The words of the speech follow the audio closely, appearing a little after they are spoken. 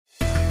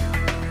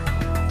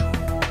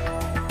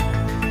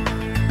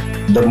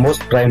The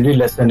most primary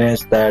lesson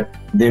is that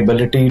the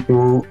ability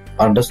to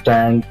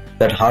understand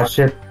that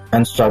hardship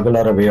and struggle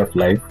are a way of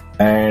life.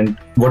 And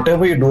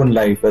whatever you do in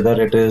life, whether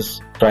it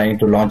is trying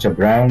to launch a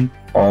brand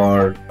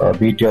or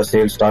beat your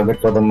sales target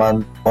for the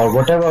month or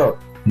whatever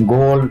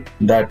goal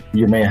that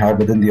you may have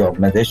within the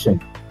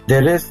organization,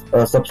 there is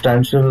a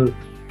substantial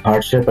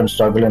hardship and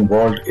struggle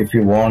involved if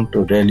you want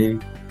to really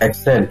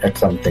excel at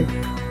something.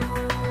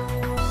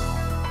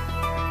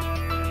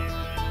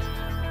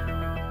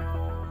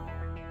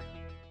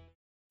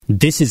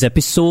 This is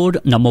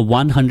episode number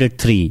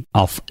 103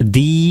 of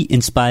The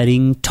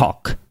Inspiring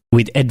Talk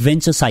with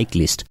adventure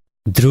cyclist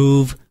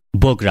Dhruv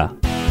Bogra.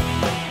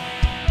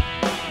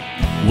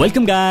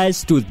 Welcome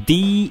guys to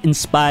The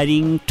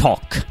Inspiring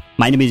Talk.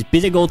 My name is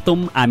Bijay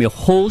Gautam. I'm your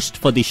host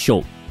for this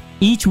show.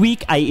 Each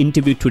week I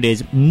interview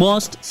today's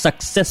most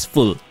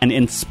successful and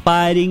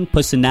inspiring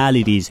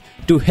personalities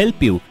to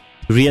help you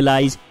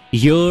realize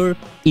your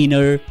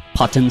inner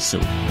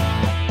potential.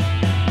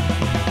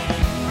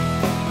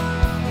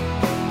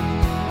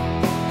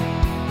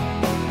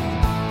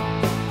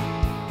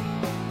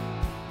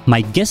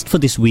 My guest for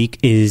this week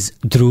is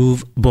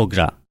Dhruv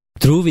Bogra.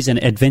 Dhruv is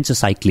an adventure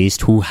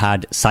cyclist who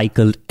had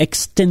cycled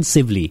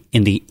extensively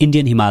in the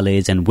Indian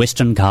Himalayas and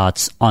Western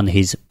Ghats on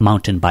his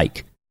mountain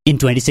bike. In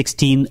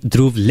 2016,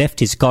 Dhruv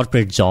left his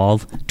corporate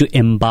job to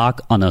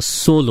embark on a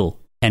solo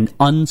and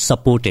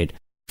unsupported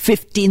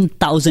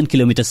 15,000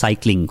 kilometer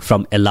cycling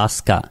from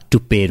Alaska to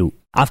Peru.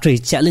 After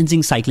his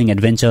challenging cycling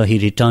adventure, he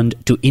returned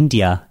to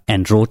India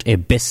and wrote a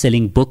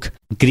best-selling book,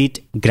 Grit,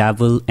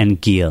 Gravel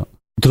and Gear.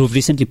 Dhruv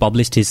recently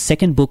published his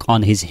second book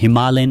on his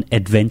Himalayan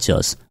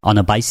adventures on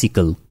a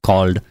bicycle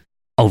called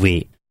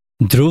Away.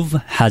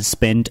 Dhruv has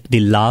spent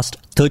the last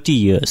 30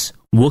 years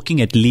working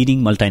at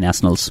leading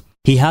multinationals.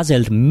 He has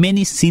held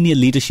many senior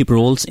leadership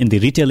roles in the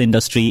retail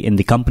industry in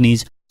the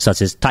companies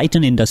such as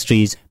Titan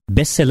Industries,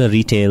 Bestseller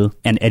Retail,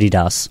 and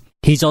Adidas.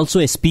 He's also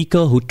a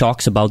speaker who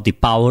talks about the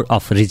power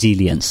of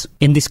resilience.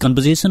 In this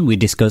conversation, we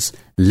discuss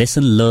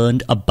lesson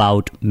learned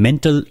about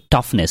mental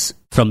toughness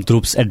from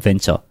Dhruv's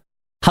adventure,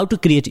 how to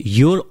create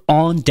your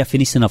own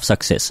definition of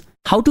success,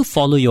 how to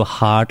follow your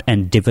heart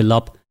and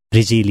develop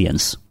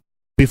resilience.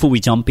 Before we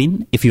jump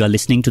in, if you are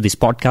listening to this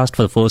podcast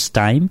for the first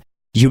time,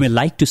 you may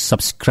like to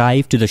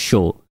subscribe to the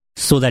show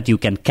so that you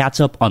can catch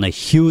up on a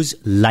huge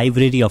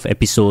library of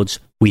episodes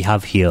we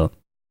have here.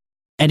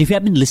 And if you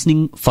have been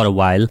listening for a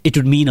while, it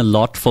would mean a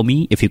lot for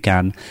me if you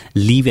can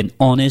leave an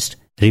honest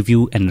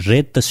review and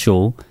rate the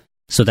show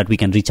so that we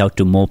can reach out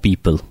to more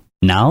people.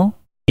 Now,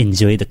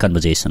 enjoy the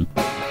conversation.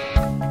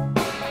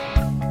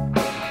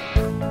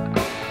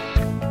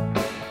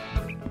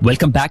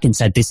 Welcome back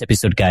inside this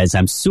episode, guys.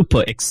 I'm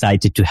super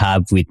excited to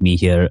have with me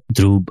here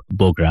Dhruv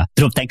Bogra.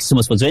 Dhruv, thanks so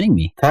much for joining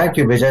me. Thank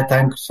you, Vijay.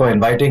 Thanks for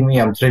inviting me.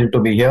 I'm thrilled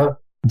to be here.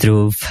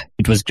 Dhruv,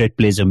 it was a great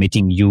pleasure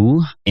meeting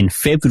you in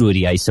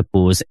February, I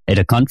suppose, at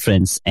a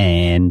conference,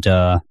 and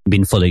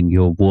been following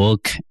your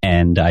work.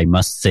 And I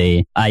must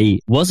say, I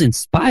was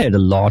inspired a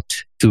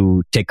lot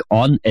to take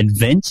on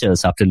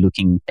adventures after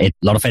looking at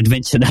a lot of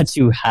adventure that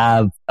you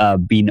have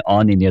been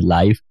on in your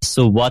life.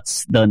 So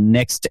what's the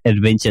next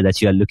adventure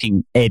that you are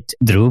looking at,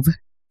 Dhruv?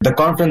 The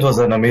conference was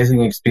an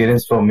amazing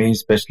experience for me,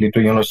 especially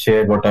to,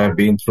 share what I've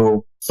been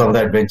through, some of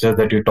the adventures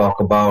that you talk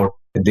about,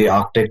 the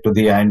Arctic to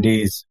the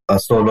Andes, a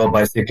solo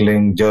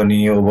bicycling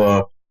journey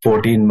over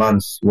 14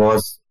 months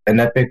was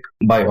an epic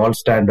by all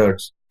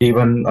standards.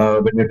 Even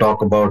when we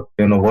talk about,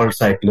 world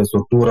cyclists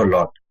who tour a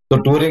lot. So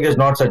touring is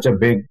not such a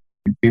big,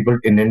 people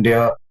in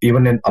India,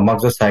 even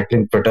amongst the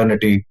cycling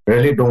fraternity,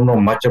 really don't know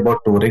much about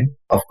touring.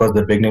 Of course,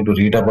 they're beginning to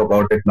read up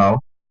about it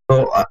now.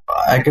 So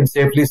I can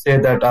safely say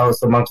that I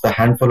was amongst a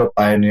handful of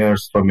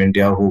pioneers from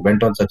India who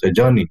went on such a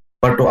journey.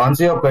 But to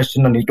answer your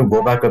question, I need to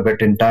go back a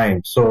bit in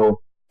time. So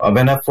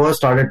when I first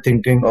started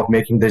thinking of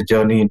making this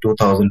journey in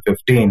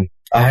 2015,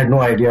 I had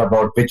no idea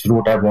about which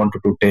route I wanted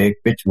to take,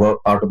 which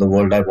part of the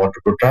world I wanted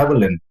to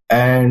travel in.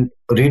 And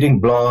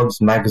reading blogs,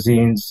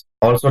 magazines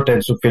also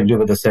tends to fill you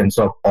with a sense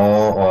of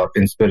awe or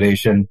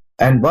inspiration.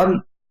 And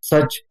one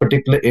such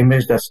particular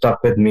image that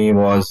stuck with me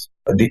was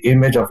the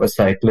image of a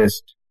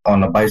cyclist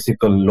on a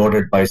bicycle,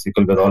 loaded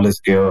bicycle with all his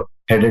gear,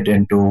 headed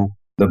into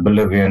the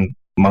Bolivian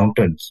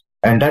mountains.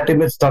 And that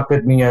image stuck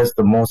with me as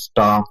the most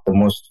stark, the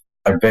most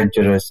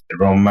adventurous,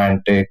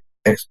 romantic,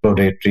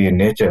 exploratory in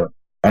nature.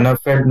 And I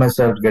felt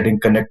myself getting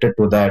connected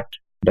to that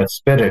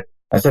spirit.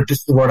 I said,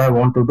 this is what I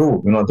want to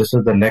do. This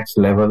is the next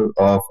level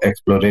of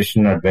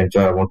exploration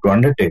adventure I want to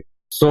undertake.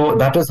 So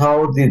that is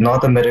how the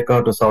North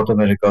America to South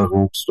America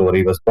route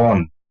story was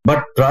born.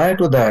 But prior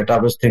to that, I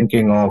was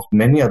thinking of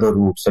many other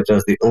routes, such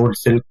as the old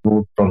Silk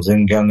Route from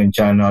Xinjiang in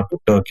China to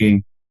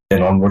Turkey,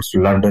 then onwards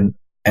to London.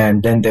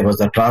 And then there was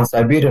the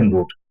Trans-Siberian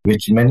route,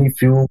 which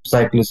few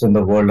cyclists in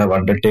the world have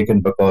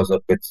undertaken because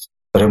of its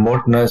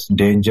remoteness,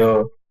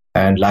 danger,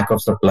 and lack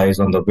of supplies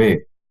on the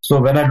way. So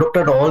when I looked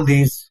at all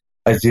these,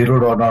 I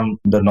zeroed on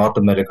the North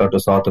America to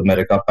South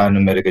America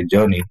Pan-American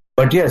journey.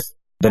 But yes,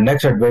 the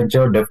next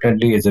adventure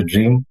definitely is a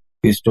dream,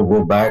 is to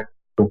go back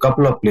to a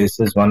couple of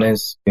places. One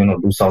is,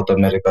 do South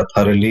America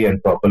thoroughly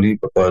and properly,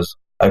 because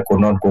I could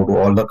not go to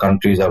all the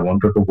countries I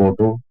wanted to go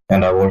to.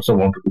 And I also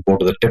wanted to go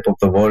to the tip of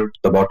the world,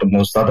 the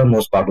bottommost,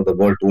 southernmost part of the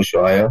world, to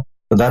Ushuaia.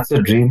 So that's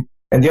a dream.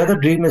 And the other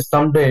dream is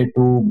someday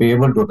to be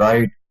able to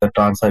ride the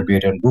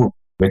Trans-Siberian route,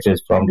 which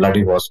is from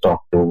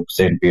Vladivostok to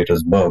St.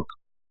 Petersburg.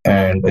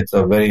 And it's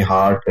a very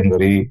hard and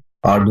very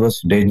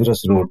arduous,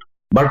 dangerous route.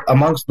 But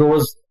amongst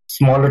those,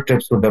 smaller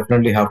trips would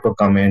definitely have to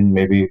come in.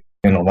 Maybe,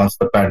 once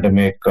the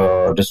pandemic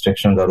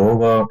restrictions are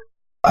over,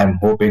 I'm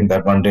hoping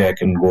that one day I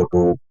can go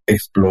to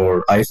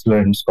explore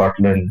Iceland,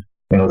 Scotland,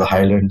 the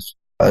Highlands,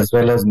 as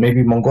well as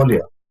maybe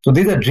Mongolia. So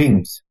these are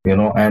dreams,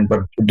 but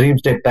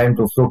dreams take time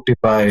to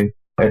fructify.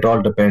 It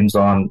all depends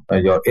on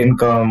your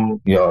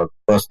income, your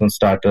personal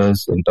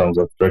status in terms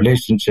of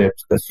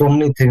relationships. There's so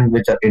many things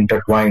which are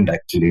intertwined,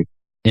 actually.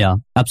 Yeah,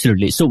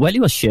 absolutely. So while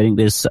you were sharing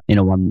this,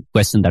 one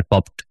question that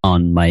popped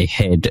on my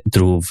head,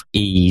 Dhruv,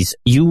 is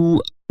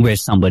you were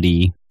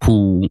somebody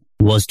who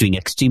was doing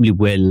extremely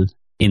well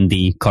in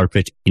the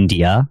corporate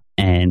India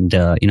and,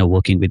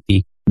 working with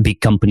the big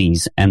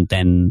companies. And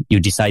then you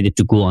decided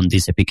to go on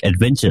these epic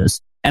adventures.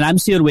 And I'm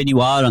sure when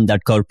you are on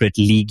that corporate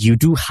league, you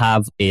do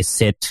have a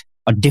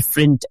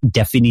different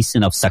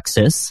definition of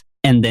success.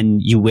 And then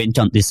you went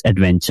on this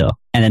adventure.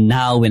 And then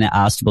now when I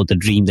asked about the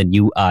dream, then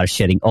you are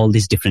sharing all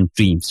these different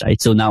dreams,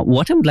 right? So now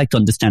what I would like to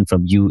understand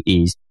from you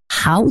is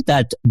how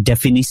that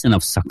definition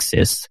of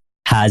success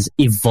has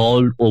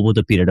evolved over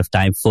the period of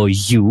time for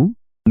you.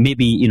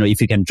 Maybe,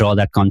 if you can draw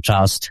that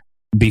contrast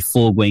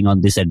before going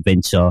on this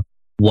adventure,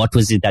 what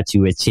was it that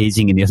you were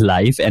chasing in your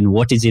life? And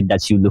what is it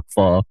that you look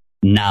for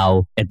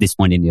now at this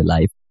point in your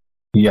life?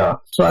 Yeah.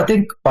 So I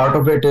think part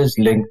of it is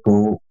linked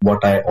to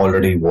what I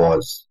already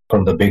was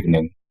from the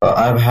beginning.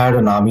 I've had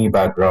an army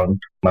background.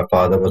 My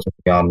father was in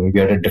the army. We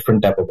had a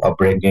different type of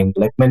upbringing,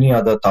 like many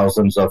other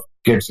thousands of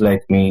kids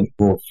like me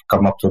who've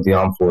come up through the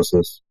armed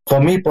forces.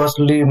 For me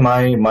personally,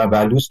 my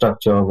value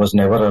structure was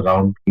never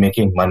around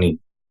making money.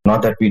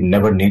 Not that we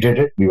never needed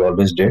it, we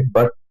always did,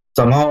 but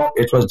somehow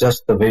it was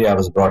just the way I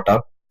was brought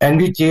up.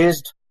 And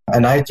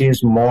I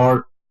chased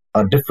more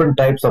different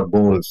types of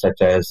goals,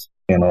 such as,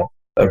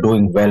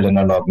 doing well in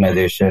an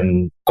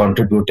organization,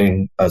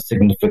 contributing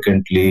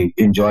significantly,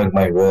 enjoying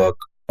my work,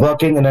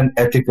 working in an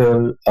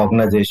ethical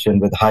organization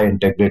with high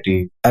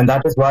integrity. And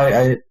that is why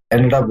I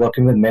ended up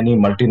working with many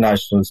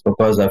multinationals,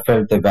 because I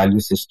felt the value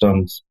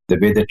systems, the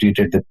way they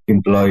treated the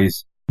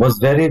employees, was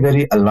very,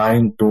 very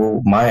aligned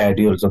to my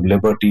ideals of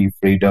liberty,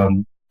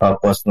 freedom,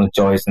 personal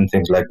choice, and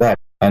things like that.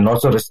 And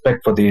also respect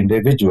for the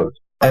individual.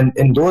 And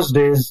in those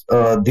days,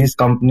 these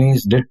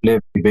companies did play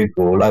a big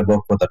role. I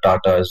worked for the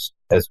Tatas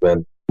as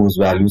well, whose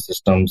value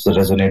systems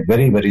resonate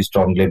very, very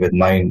strongly with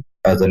mine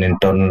as an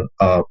internal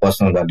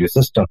personal value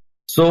system.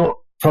 So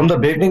from the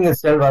beginning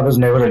itself, I was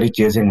never really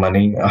chasing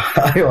money.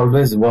 I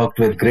always worked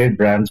with great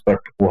brands, but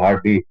who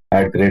hardly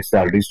had great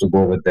salaries to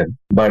go with them.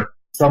 But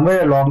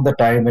somewhere along the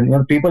time,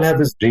 when people have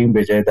this dream,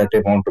 Vijay, that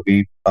they want to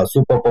be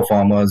super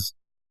performers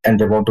and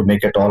they want to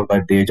make it all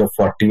by the age of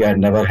 40, I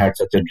never had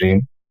such a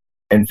dream.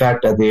 In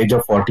fact, at the age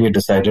of 40, I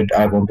decided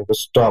I wanted to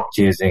stop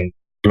chasing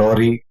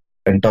glory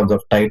in terms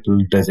of title,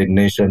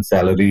 designation,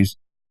 salaries,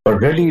 but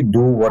really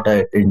do what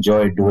I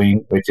enjoy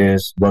doing, which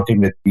is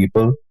working with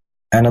people.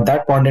 And at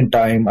that point in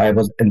time, I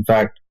was, in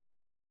fact,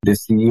 the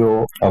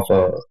CEO of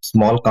a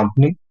small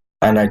company,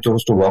 and I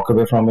chose to walk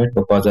away from it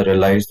because I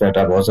realized that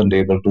I wasn't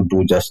able to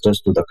do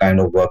justice to the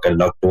kind of work I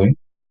loved doing.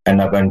 And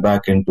I went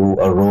back into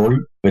a role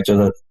which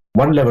was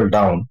one level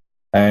down.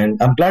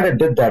 And I'm glad I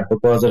did that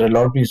because it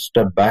allowed me to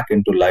step back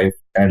into life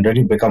and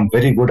really become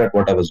very good at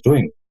what I was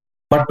doing.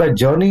 But my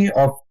journey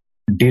of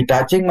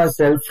detaching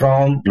myself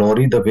from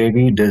glory the way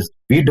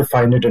we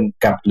define it in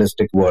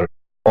capitalistic world,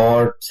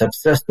 or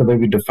success the way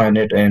we define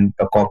it in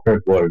a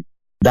corporate world,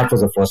 that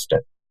was the first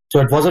step. So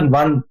it wasn't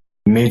one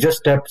major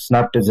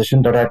snap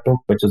decision that I took,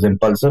 which was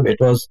impulsive. It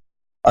was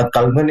a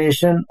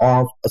culmination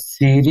of a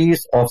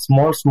series of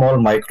small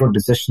micro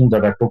decisions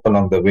that I took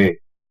along the way,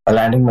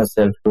 aligning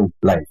myself to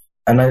life.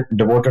 And I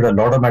devoted a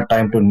lot of my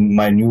time to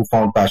my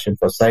newfound passion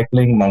for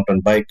cycling,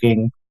 mountain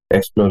biking,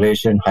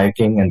 exploration,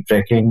 hiking, and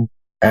trekking.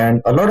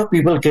 And a lot of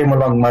people came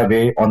along my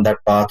way on that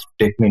path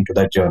to take me into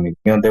that journey.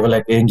 They were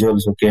like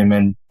angels who came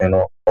in,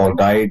 or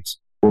guides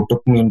who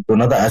took me into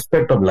another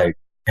aspect of life,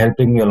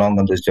 helping me along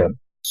on this journey.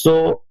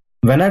 So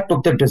when I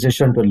took the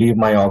decision to leave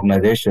my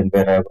organization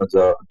where I was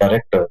a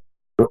director,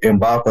 to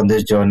embark on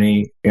this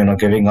journey,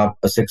 giving up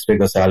a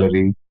 6-figure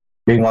salary,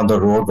 being on the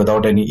road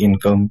without any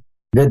income,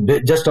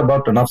 with just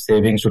about enough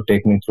savings to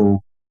take me through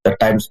the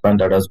time span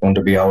that I was going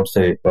to be out,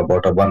 say, for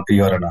about a 1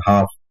 year and a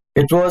half.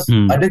 It was,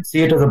 I didn't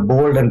see it as a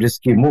bold and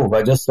risky move.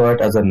 I just saw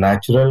it as a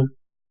natural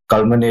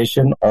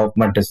culmination of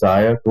my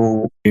desire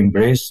to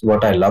embrace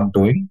what I love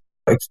doing,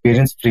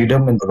 experience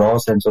freedom in the raw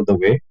sense of the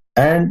way,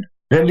 and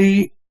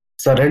really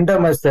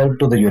surrender myself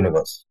to the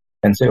universe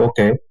and say,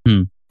 okay,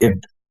 if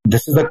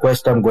this is the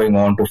quest I'm going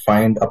on to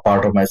find a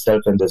part of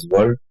myself in this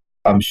world,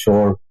 I'm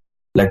sure,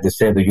 like they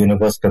say, the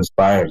universe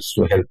conspires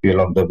to help you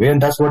along the way.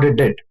 And that's what it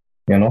did,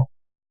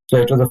 So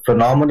it was a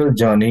phenomenal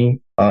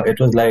journey. it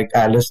was like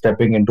Alice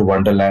stepping into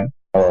Wonderland,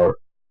 or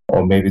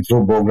maybe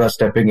Dhruv Bogra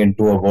stepping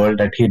into a world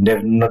that he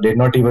did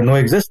not even know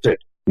existed,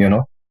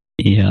 Yeah.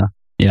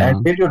 Yeah.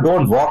 And if you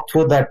don't walk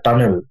through that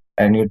tunnel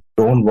and you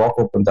don't walk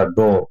open that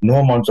door, no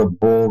amounts of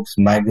books,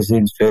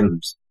 magazines,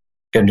 films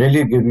can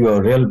really give you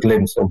a real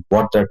glimpse of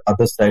what that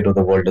other side of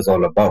the world is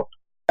all about.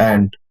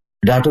 And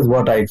that is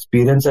what I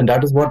experience, and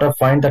that is what I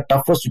find the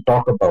toughest to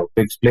talk about,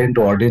 to explain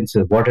to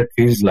audiences what it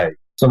feels like.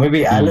 So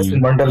maybe Alice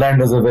in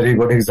Wonderland is a very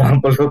good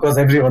example because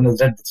everyone has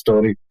read the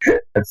story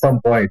at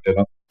some point,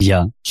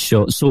 Yeah,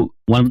 sure. So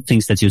one of the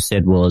things that you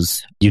said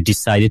was you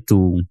decided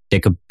to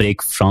take a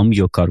break from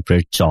your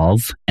corporate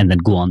job and then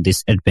go on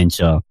this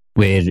adventure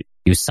where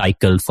you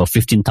cycled for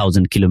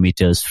 15,000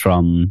 kilometers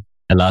from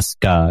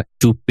Alaska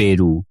to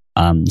Peru,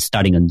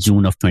 starting in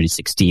June of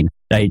 2016,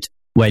 right?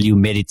 Well, you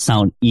made it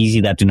sound easy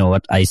that,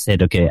 what, I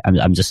said, okay,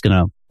 I'm just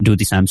going to do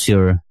this. I'm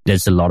sure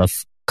there's a lot of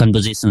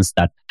conversations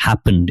that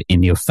happened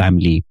in your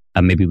family,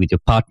 maybe with your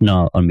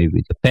partner or maybe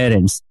with your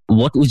parents.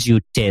 What would you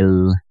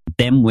tell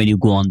them when you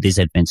go on these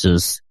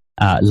adventures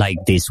like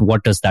this?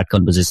 What does that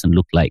conversation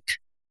look like?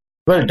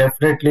 Well,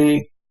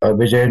 definitely,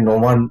 Vijay, no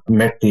one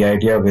met the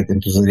idea with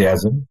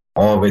enthusiasm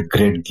or with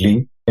great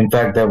glee. In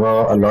fact, there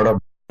were a lot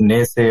of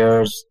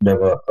naysayers. There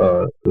were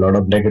a lot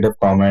of negative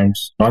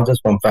comments, not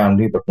just from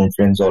family, but from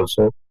friends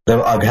also. They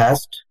were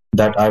aghast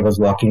that I was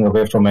walking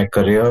away from my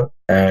career,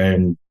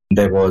 and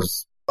there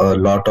was a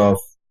lot of,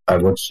 I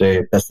would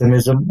say,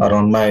 pessimism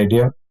around my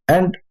idea.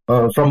 And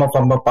from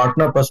a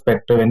partner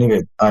perspective,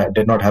 anyway, I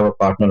did not have a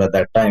partner at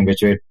that time,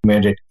 which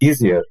made it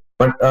easier.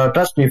 But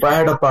trust me, if I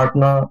had a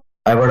partner,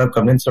 I would have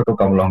convinced her to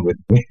come along with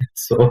me.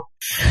 So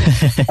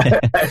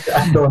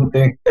I don't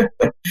think.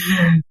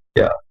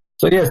 Yeah.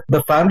 So yes,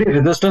 the family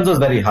resistance was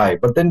very high,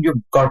 but then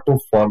you've got to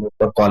follow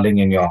the calling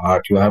in your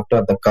heart. You have to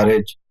have the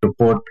courage to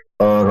put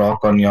a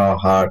rock on your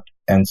heart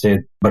and say,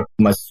 but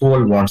my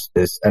soul wants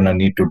this and I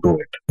need to do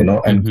it,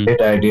 and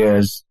great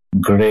ideas,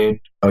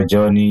 great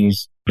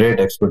journeys, great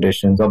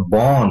expeditions are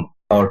born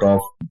out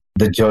of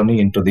the journey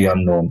into the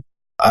unknown.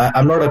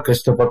 I'm not a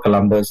Christopher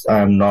Columbus.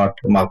 I'm not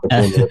Marco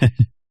Polo.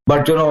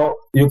 But,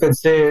 you can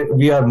say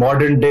we are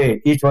modern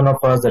day, each one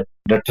of us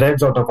that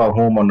treads out of our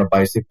home on a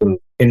bicycle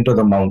into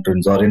the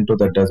mountains or into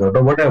the desert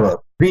or whatever.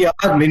 We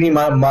are mini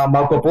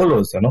Marco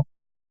Polos,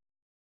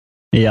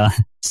 Yeah.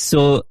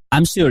 So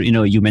I'm sure,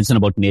 you mentioned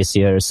about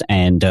naysayers,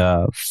 and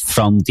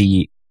from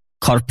the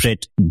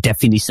corporate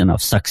definition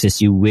of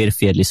success, you were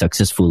fairly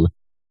successful.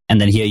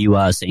 And then here you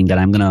are saying that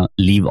I'm going to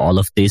leave all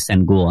of this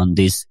and go on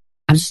this.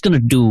 I'm just going to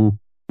do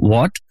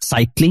what?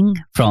 Cycling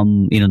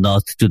from,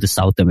 North to the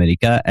South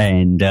America.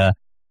 And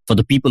for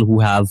the people who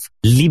have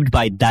lived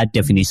by that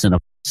definition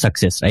of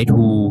success, right?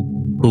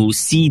 Who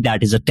see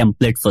that as a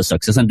template for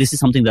success. And this is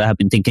something that I have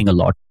been thinking a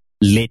lot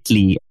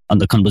lately on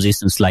the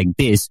conversations like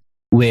this,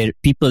 where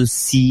people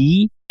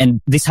see,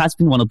 and this has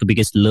been one of the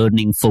biggest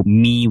learning for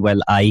me while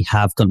I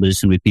have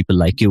conversation with people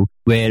like you,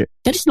 where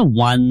there is no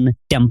one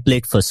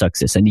template for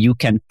success and you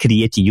can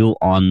create your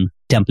own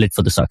template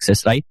for the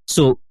success, right?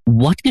 So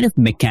what kind of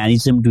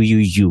mechanism do you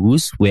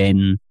use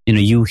when,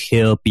 you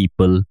hear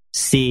people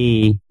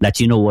say that,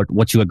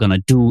 what you are going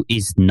to do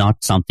is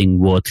not something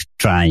worth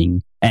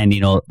trying. And,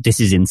 this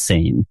is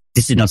insane.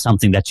 This is not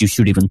something that you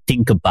should even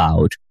think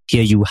about.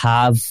 Here you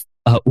have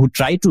who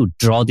try to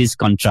draw this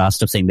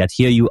contrast of saying that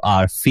here you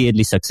are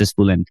fairly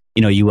successful and,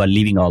 you are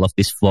leaving all of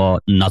this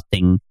for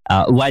nothing.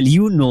 While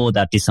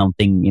that is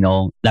something,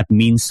 that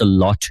means a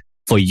lot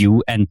for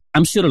you. And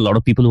I'm sure a lot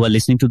of people who are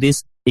listening to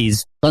this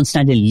is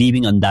constantly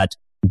living on that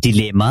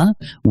dilemma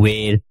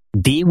where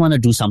they want to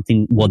do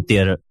something what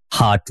their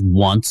heart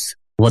wants,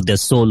 what their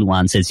soul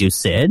wants, as you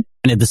said.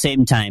 And at the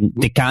same time,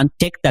 they can't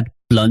take that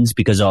plunge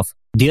because of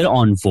their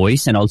own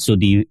voice and also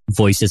the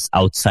voices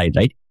outside,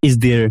 right? Is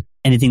there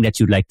anything that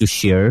you'd like to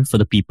share for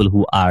the people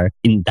who are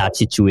in that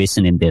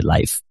situation in their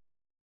life?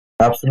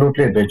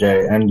 Absolutely,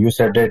 Vijay. And you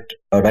said it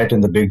right in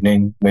the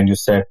beginning when you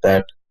said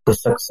that the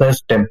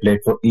success template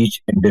for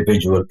each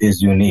individual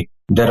is unique.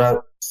 There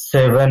are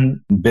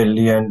 7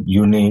 billion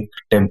unique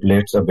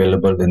templates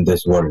available in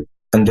this world.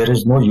 And there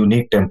is no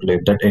unique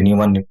template that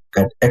anyone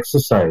can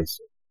exercise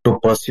to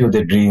pursue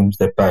their dreams,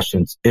 their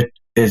passions. It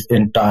is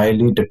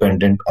entirely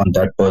dependent on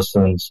that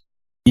person's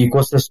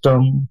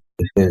ecosystem,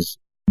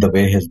 the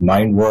way his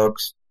mind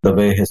works, the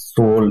way his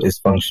soul is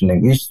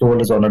functioning. Each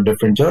soul is on a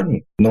different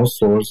journey. No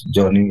soul's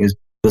journey is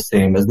the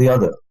same as the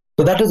other.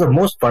 So that is the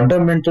most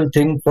fundamental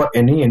thing for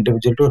any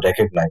individual to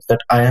recognize, that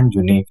I am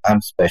unique,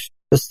 I'm special.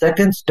 The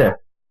second step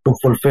to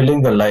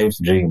fulfilling the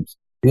life's dreams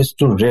is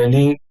to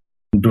really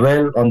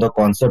dwell on the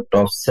concept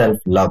of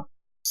self-love,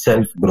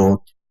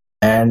 self-growth,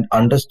 and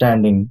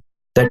understanding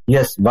that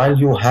yes, while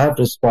you have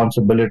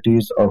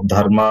responsibilities of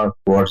dharma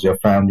towards your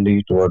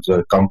family, towards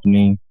your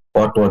company,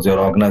 or towards your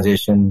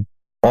organization,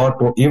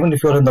 or even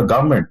if you're in the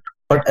government,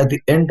 but at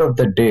the end of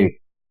the day,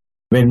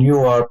 when you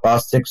are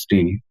past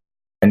 60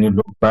 and you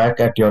look back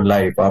at your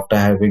life after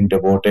having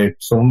devoted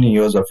so many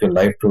years of your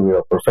life to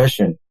your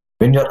profession,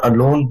 when you're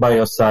alone by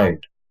your side,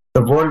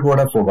 the world would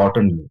have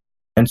forgotten you.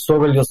 And so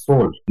will your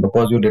soul,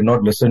 because you did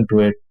not listen to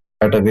it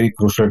at a very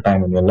crucial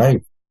time in your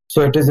life.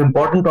 So it is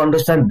important to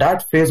understand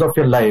that phase of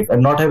your life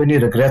and not have any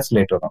regrets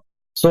later on.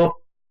 So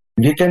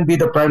we can be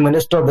the prime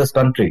minister of this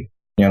country,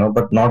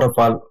 but not of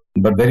all,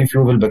 but very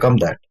few will become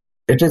that.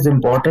 It is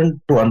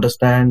important to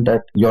understand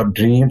that your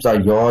dreams are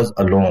yours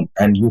alone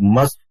and you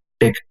must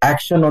take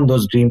action on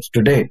those dreams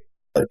today.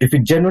 If you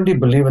genuinely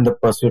believe in the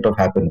pursuit of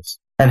happiness,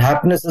 and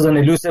happiness is an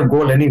elusive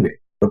goal anyway,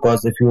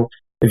 because if you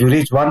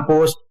reach one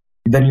post,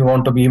 then you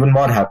want to be even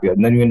more happier.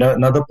 And then you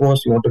another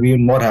post, you want to be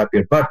even more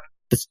happier. But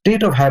the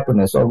state of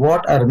happiness, or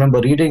what I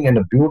remember reading in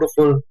a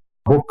beautiful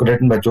book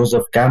written by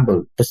Joseph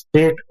Campbell, the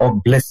state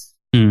of bliss.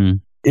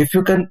 If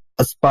you can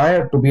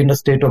aspire to be in a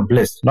state of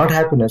bliss, not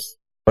happiness,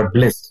 but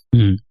bliss,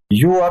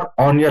 you are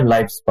on your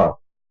life's path.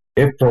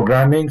 If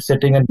programming,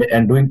 sitting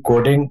and doing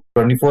coding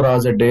 24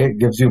 hours a day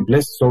gives you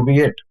bliss, so be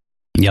it.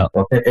 Yeah.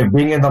 Okay. If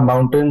being in the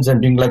mountains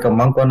and being like a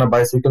monk on a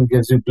bicycle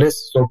gives you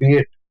bliss, so be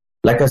it.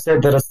 Like I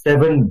said, there are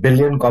 7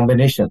 billion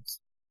combinations.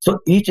 So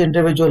each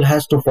individual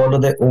has to follow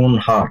their own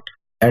heart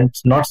and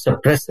not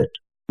suppress it,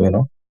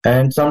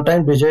 And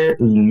sometimes, Vijay,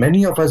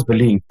 many of us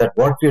believe that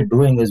what we're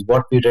doing is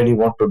what we really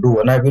want to do.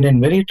 And I've been in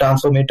many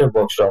transformative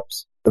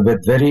workshops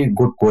with very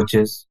good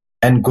coaches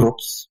and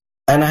groups.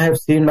 And I have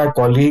seen my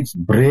colleagues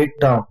break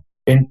down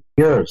in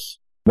tears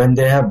when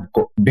they have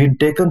been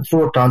taken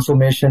through a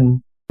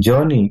transformation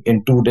journey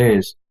in 2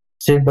 days,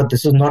 saying, but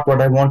this is not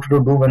what I wanted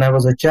to do when I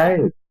was a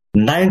child.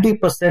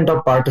 90%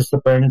 of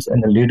participants in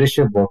the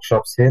leadership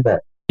workshop say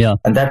that. Yeah.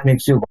 And that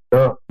makes you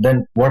wonder,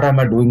 then what am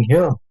I doing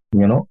here?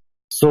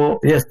 So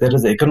yes, there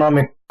is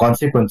economic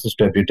consequences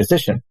to every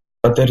decision,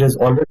 but there is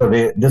always a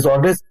way, there's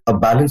always a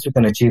balance you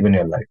can achieve in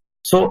your life.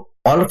 So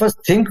all of us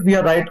think we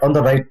are on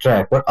the right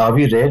track, but are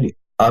we really?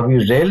 Are we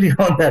really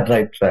on that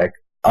right track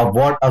of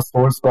what our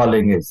soul's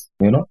calling is,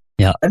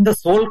 Yeah. And the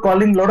soul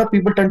calling, a lot of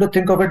people tend to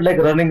think of it like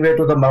running way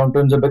to the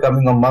mountains or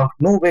becoming a monk.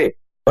 No way.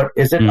 But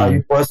is it, are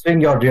you pursuing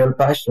your real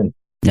passion?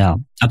 Yeah,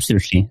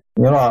 absolutely.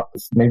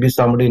 Maybe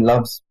somebody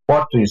loves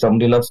pottery,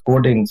 somebody loves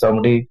coding,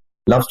 somebody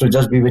loves to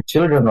just be with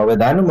children or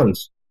with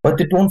animals, but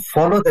they don't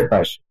follow their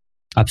passion.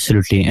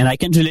 Absolutely. And I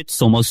can relate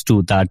so much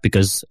to that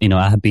because,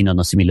 I have been on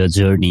a similar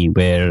journey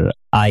where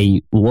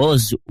I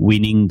was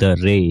winning the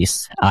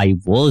race. I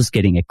was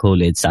getting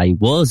accolades. I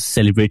was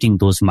celebrating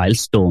those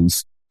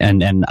milestones.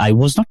 And I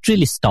was not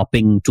really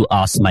stopping to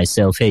ask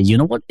myself, hey,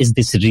 what? Is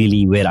this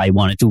really where I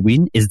wanted to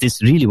win? Is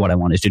this really what I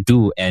wanted to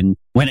do? And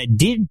when I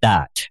did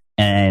that,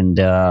 and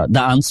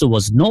the answer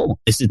was no,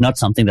 this is not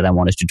something that I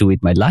wanted to do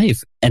with my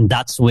life. And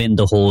that's when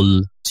the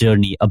whole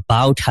journey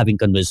about having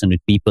conversation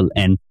with people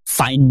and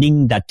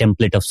finding that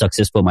template of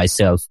success for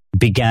myself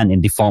began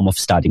in the form of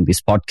starting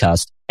this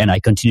podcast. And I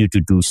continue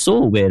to do so,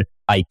 where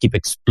I keep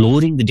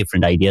exploring the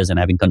different ideas and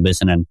having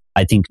conversation. And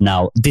I think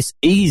now this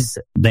is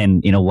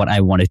then, what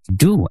I wanted to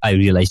do. I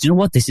realized,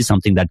 this is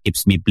something that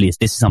gives me bliss.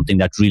 This is something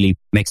that really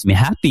makes me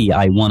happy.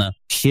 I want to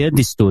share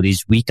these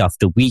stories week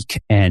after week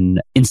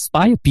and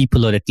inspire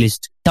people, or at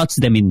least touch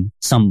them in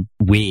some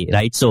way,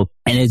 right? So,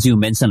 and as you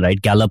mentioned, right,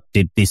 Gallup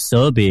did this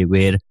survey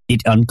where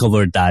it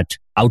uncovered that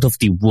out of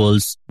the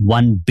world's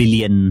 1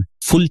 billion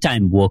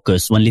full-time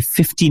workers, only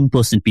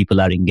 15% people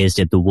are engaged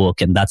at the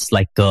work. And that's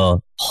like a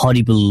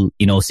horrible,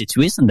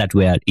 situation that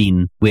we are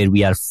in, where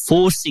we are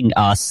forcing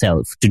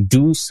ourselves to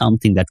do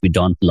something that we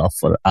don't love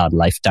for our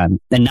lifetime.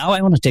 And now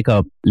I want to take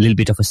a little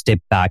bit of a step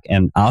back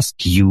and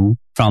ask you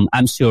from,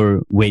 I'm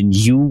sure when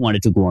you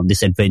wanted to go on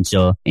this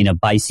adventure in a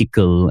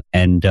bicycle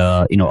and,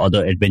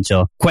 other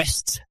adventure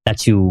quests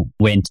that you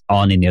went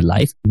on in your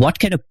life, what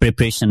kind of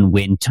preparation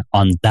went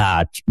on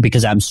that?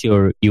 Because I'm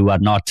sure you are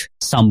not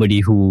somebody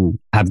who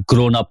have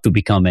grown up to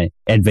become an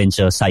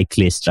adventure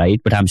cyclist, right?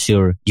 But I'm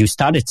sure you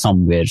started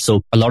somewhere.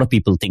 So a lot of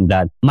people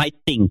might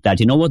think that,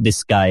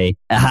 this guy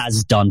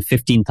has done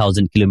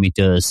 15,000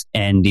 kilometers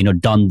and,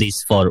 done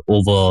this for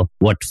over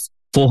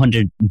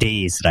 400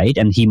 days, right?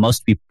 And he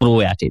must be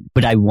pro at it.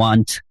 But I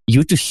want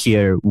you to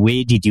share,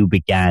 where did you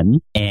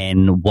begin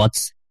and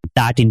what's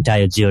that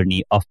entire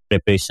journey of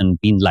preparation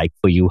been like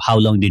for you? How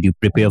long did you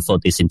prepare for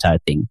this entire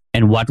thing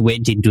and what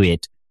went into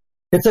it?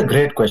 It's a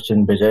great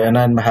question, Vijay, and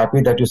I'm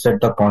happy that you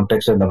set the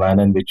context and the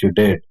manner in which you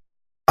did.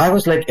 I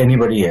was like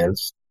anybody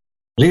else,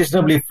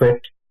 reasonably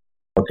fit,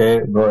 okay,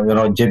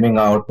 gymming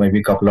out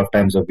maybe a couple of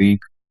times a week.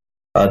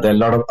 There are a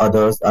lot of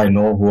others I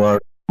know who are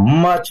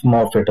much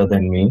more fitter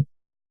than me.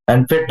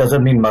 And fit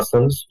doesn't mean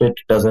muscles. Fit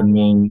doesn't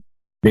mean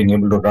being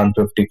able to run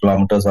 50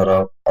 kilometers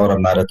or a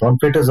marathon.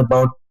 Fit is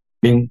about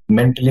being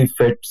mentally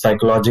fit,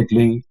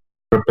 psychologically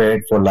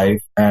prepared for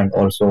life, and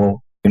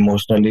also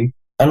emotionally,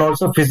 and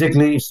also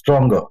physically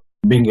stronger,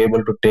 being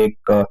able to take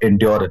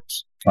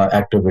endurance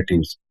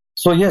activities.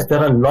 So yes, there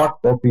are a lot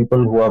of people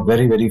who are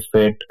very, very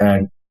fit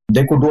and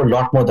they could do a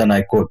lot more than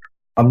I could.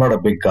 I'm not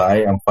a big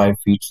guy. I'm 5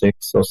 feet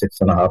 6 or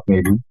 6.5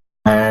 maybe,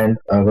 and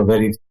I have a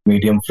very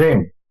medium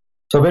frame.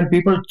 So when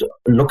people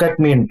look at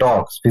me in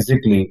talks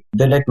physically,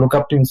 they look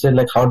up to me and say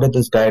how did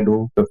this guy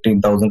do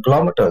 15,000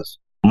 kilometers?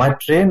 My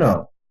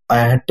trainer, I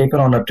had taken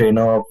on a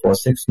trainer for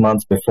 6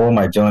 months before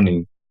my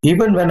journey.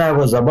 Even when I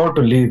was about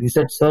to leave, he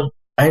said, sir,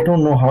 I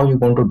don't know how you're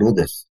going to do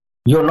this.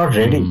 You're not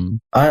ready.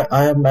 I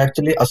am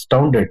actually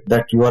astounded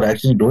that you are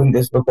actually doing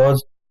this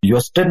because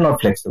you're still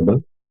not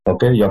flexible.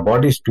 Okay, your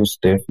body is too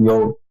stiff.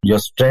 Your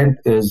strength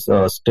is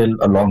still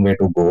a long way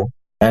to go.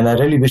 And I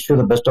really wish you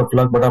the best of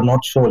luck, but I'm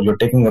not sure. You're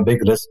taking a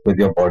big risk with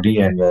your body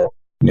and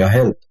your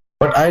health.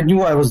 But I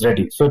knew I was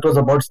ready. So it was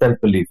about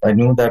self-belief. I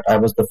knew that I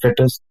was the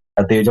fittest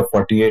at the age of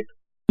 48,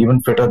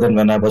 even fitter than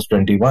when I was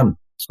 21.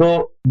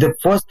 So the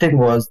first thing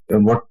was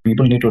what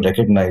people need to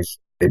recognize,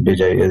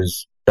 Vijay,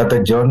 is that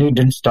the journey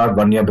didn't start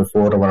 1 year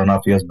before or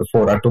 1.5 years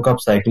before. I took up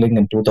cycling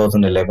in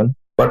 2011,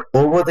 but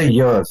over the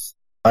years,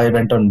 I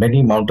went on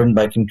many mountain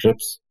biking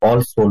trips,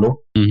 all solo.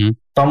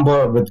 Some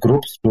were with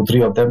groups,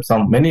 2-3 of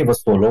them. Many were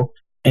solo,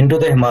 into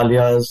the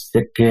Himalayas,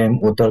 Sikkim,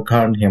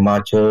 Uttarakhand,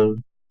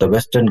 Himachal, the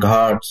Western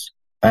Ghats.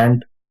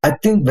 And I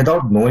think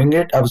without knowing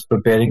it, I was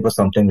preparing for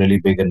something really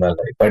big in my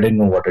life. I didn't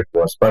know what it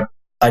was, but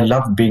I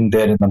loved being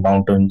there in the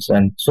mountains.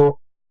 And so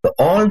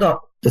all the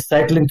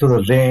cycling through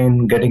the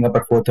rain, getting up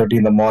at 4:30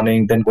 in the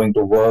morning, then going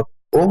to work,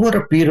 over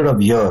a period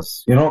of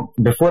years,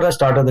 before I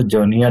started the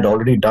journey, I'd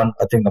already done,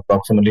 I think,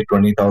 approximately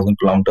 20,000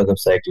 kilometers of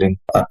cycling.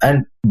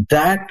 And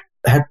that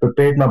had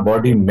prepared my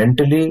body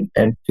mentally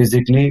and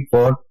physically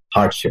for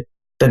hardship.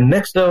 The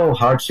next level of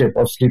hardship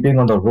of sleeping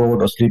on the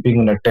road or sleeping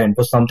in a tent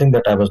was something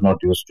that I was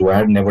not used to. I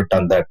had never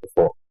done that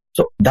before.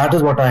 So that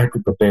is what I had to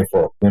prepare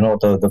for.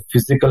 The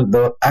physical,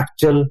 the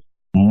actual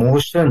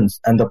motions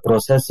and the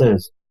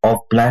processes of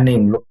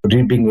planning,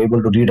 being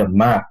able to read a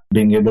map,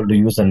 being able to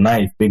use a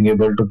knife, being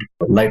able to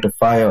light a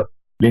fire,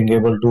 being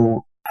able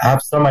to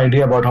have some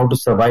idea about how to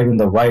survive in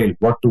the wild,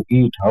 what to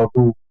eat, how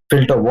to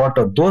filter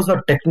water. Those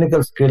are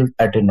technical skills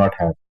I did not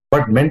have.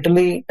 But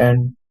mentally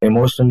and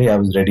emotionally, I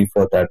was ready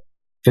for that.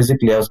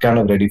 Physically, I was kind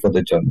of ready for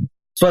the journey.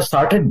 So I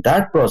started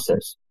that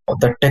process,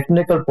 the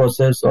technical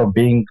process of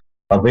being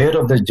aware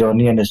of this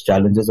journey and its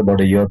challenges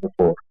about a year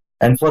before.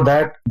 And for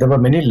that, there were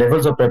many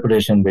levels of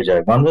preparation,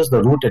 Vijay. One was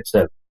the route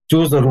itself.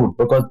 Choose the route,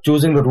 because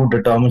choosing the route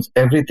determines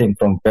everything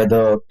from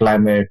weather,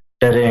 climate,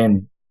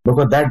 terrain,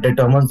 because that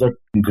determines the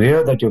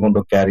gear that you're going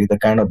to carry, the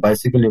kind of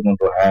bicycle you're going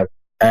to have,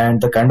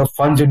 and the kind of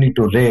funds you need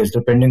to raise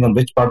depending on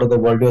which part of the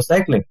world you're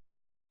cycling.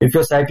 If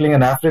you're cycling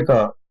in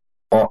Africa,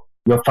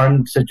 your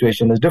fund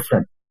situation is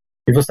different.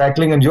 If you're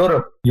cycling in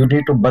Europe, you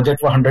need to budget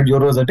for 100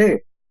 euros a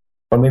day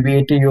or maybe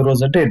 80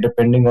 euros a day,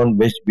 depending on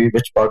which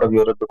part of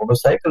Europe you're going to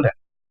cycle in.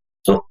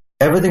 So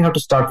everything had to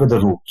start with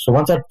the route. So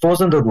once I'd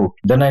chosen the route,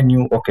 then I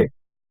knew, okay,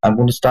 I'm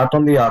going to start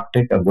on the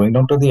Arctic. I'm going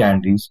down to the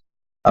Andes.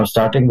 I'm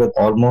starting with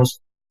almost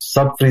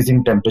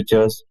sub-freezing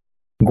temperatures,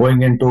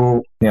 going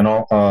into,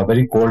 a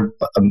very cold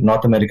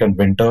North American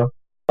winter,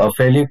 a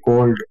fairly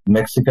cold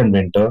Mexican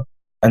winter.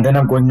 And then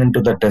I'm going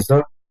into the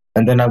desert.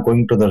 And then I'm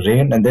going to the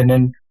rain. And then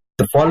in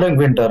the following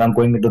winter, I'm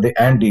going into the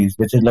Andes,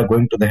 which is like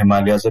going to the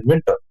Himalayas in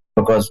winter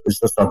because it's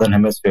the southern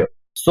hemisphere.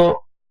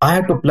 So I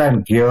had to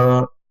plan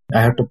gear.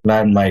 I had to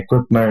plan my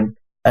equipment.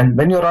 And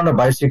when you're on a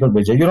bicycle,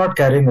 Vijay, you're not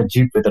carrying a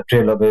Jeep with a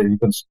trailer where you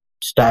can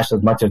stash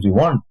as much as you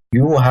want.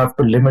 You have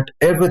to limit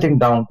everything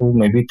down to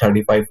maybe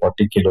 35,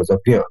 40 kilos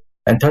of gear.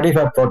 And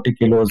 35, 40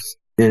 kilos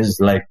is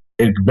like,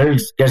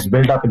 gets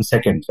built up in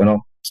seconds,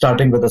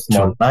 starting with a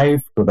small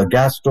knife, to the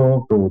gas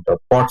stove, to the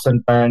pots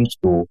and pans,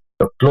 to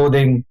the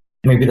clothing,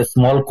 maybe the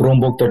small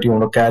Chromebook that you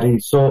want to carry.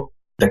 So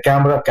the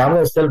camera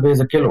itself weighs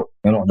a kilo,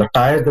 the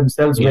tires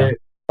themselves weigh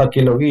a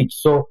kilo each.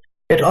 So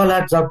it all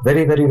adds up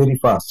very, very, very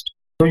fast.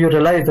 So you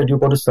realize that you've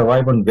got to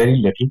survive on very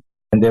little,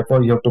 and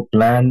therefore you have to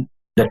plan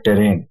the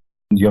terrain.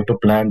 You have to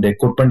plan the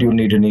equipment you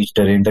need in each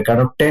terrain, the kind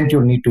of tent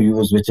you need to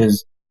use,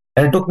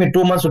 and it took me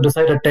 2 months to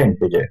decide a tent,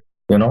 Vijay,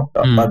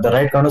 but the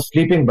right kind of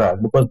sleeping bag,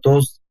 because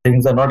those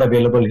things are not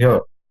available here.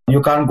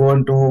 You can't go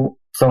into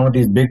some of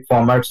these big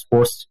format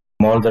sports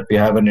malls that we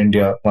have in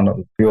India. A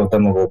few of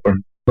them have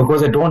opened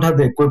because they don't have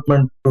the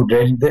equipment to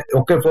really, they're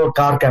okay for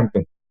car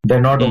camping. They're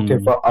not okay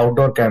for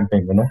outdoor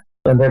camping, and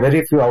there are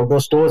very few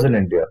outdoor stores in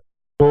India.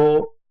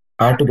 So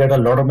I had to get a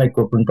lot of my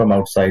equipment from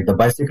outside. The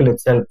bicycle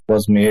itself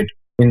was made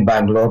in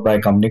Bangalore by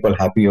a company called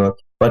Happy Earth,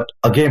 but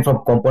again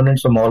from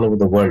components from all over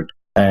the world.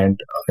 And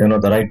the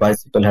right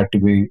bicycle had to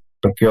be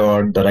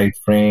procured, the right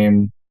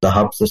frame, the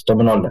hub system,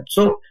 and all that.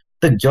 So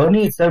the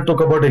journey itself took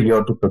about a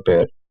year to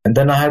prepare. And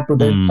then I had to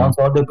once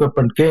all the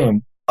equipment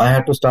came, I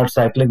had to start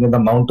cycling in the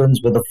mountains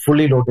with a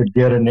fully loaded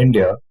gear in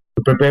India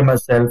to prepare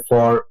myself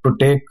to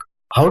take.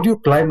 How do you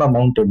climb a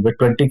mountain with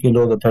 20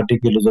 kilos or 30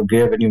 kilos of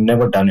gear when you've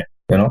never done it?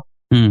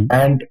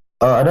 And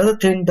another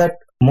thing that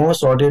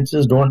most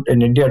audiences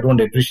in India don't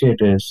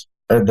appreciate is,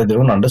 that they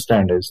don't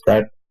understand is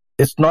that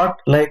it's not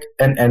like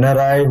an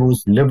NRI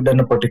who's lived in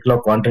a particular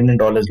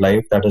continent all his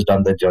life that has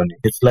done the journey.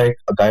 It's like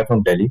a guy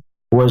from Delhi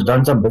who has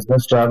done some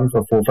business travel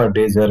for 4-5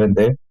 days here and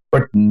there,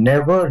 but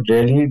never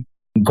really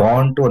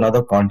gone to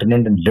another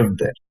continent and lived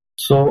there.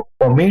 So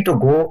for me to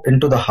go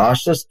into the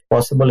harshest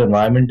possible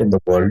environment in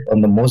the world,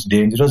 on the most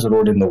dangerous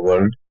road in the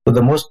world, to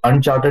the most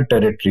uncharted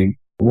territory,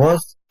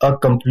 was a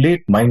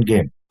complete mind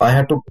game. I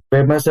had to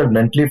prepare myself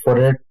mentally for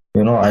it.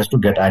 I had to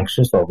get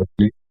anxious,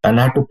 obviously, and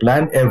I had to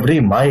plan every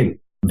mile,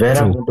 where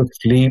I'm going to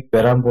sleep,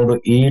 where I'm going to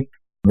eat,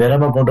 where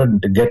am I going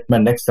to get my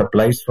next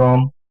supplies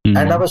from, And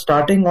I was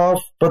starting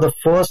off for the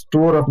first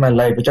tour of my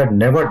life, which I'd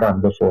never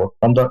done before,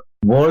 on the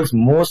world's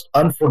most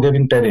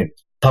unforgiving terrain.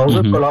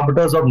 1,000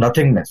 kilometers of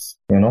nothingness,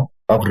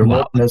 of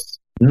remoteness,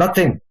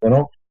 nothing,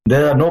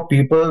 There are no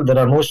people, there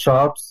are no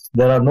shops,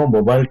 there are no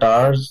mobile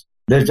towers.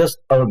 There's just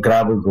a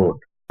gravel road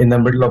in the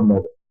middle of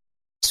nowhere.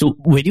 So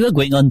when you are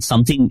going on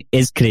something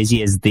as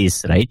crazy as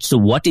this, right? So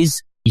what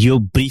is your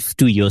brief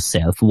to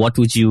yourself? What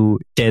would you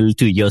tell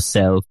to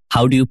yourself?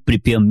 How do you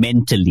prepare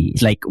mentally?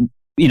 Like,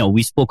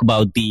 we spoke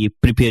about the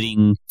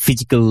preparing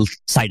physical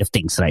side of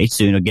things, right?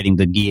 So, getting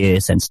the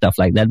gears and stuff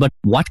like that. But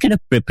what kind of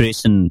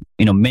preparation,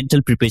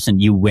 mental preparation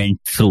you went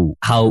through?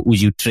 How would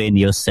you train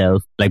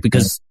yourself? Like,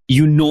 because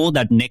you know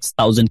that next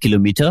 1,000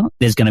 kilometer,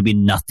 there's going to be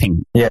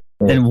nothing. Yeah.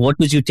 Then what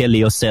would you tell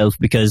yourself?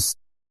 Because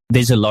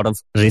there's a lot of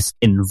risk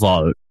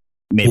involved.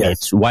 Maybe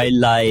it's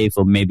wildlife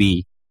or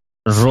maybe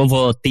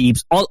rover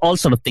thieves, all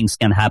sort of things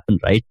can happen,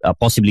 right?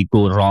 Possibly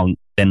go wrong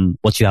than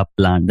what you have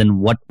planned. Then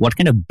what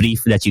kind of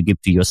brief that you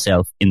give to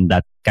yourself in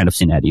that kind of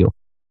scenario?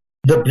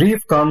 The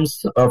brief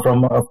comes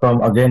from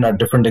again, a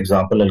different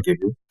example I'll give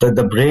you.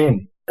 The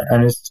brain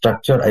and its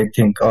structure, I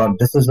think,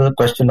 this is a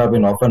question I've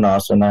been often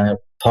asked and I have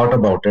thought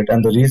about it.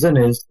 And the reason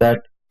is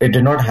that it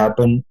did not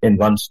happen in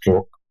one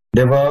stroke.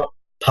 There were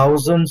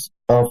thousands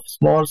of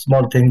small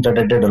things that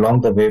I did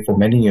along the way for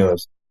many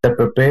years that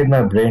prepared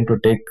my brain to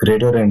take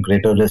greater and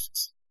greater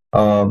risks.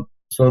 So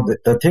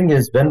the thing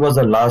is, when was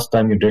the last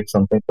time you did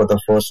something for the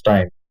first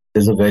time?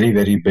 Is a very,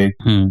 very big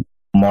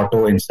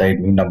motto inside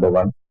me, number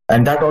one.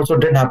 And that also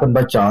didn't happen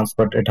by chance,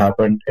 but it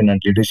happened in a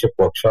leadership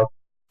workshop.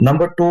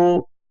 Number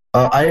two,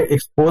 I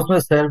exposed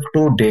myself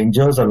to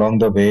dangers along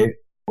the way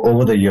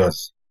over the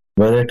years,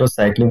 whether it was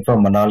cycling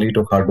from Manali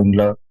to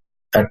Khardungla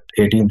at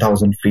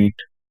 18,000 feet,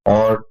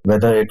 or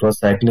whether it was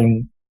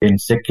cycling in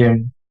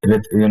Sikkim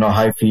with,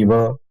 high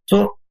fever.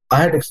 So I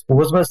had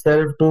exposed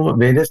myself to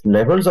various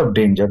levels of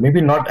danger,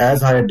 maybe not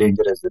as high a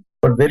danger as it,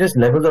 but various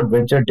levels of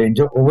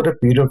danger over a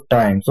period of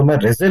time. So my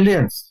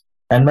resilience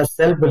and my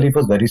self-belief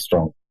was very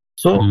strong.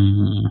 So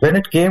when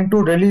it came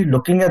to really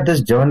looking at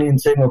this journey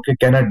and saying, okay,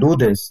 can I do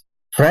this?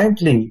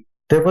 Frankly,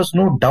 there was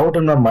no doubt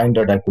in my mind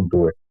that I could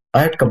do it.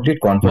 I had complete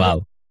confidence.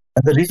 Wow.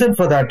 And the reason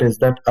for that is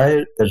that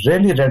I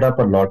really read up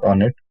a lot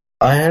on it.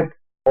 I had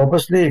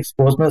purposely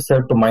exposed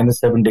myself to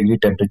 -7 degree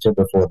temperature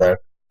before that,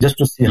 just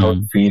to see how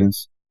it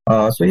feels.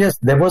 So yes,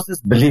 there was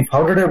this belief.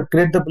 How did I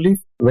create the belief?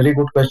 Very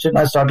good question.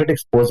 I started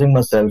exposing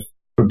myself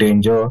to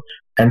danger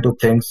and to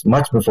things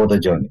much before the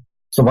journey.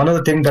 So one of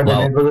the things that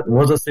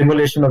was a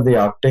simulation of the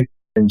Arctic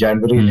in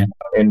January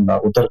in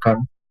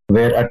Uttarakhand,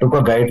 where I took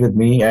a guide with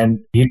me and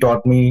he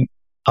taught me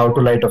how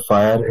to light a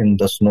fire in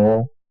the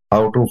snow,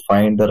 how to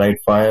find the right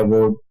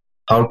firewood,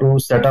 how to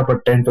set up a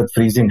tent with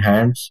freezing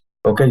hands.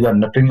 Okay, your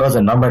fingers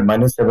are numb at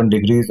 -7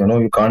 degrees.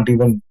 You can't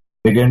even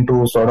begin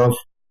to sort of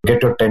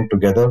get your tent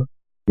together.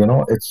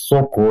 It's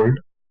so cold.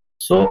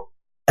 So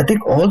I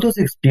think all those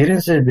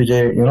experiences,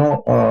 Vijay,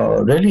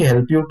 really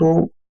help you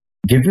to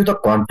give you the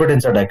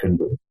confidence that I can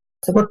do.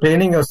 It's about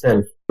training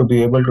yourself to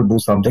be able to do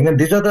something. And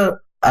these are the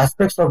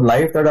aspects of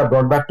life that are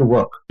brought back to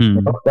work.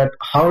 That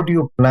how do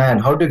you plan?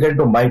 How do you get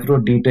into micro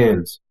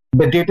details?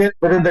 The details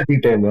within the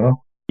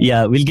detail,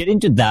 Yeah, we'll get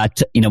into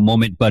that in a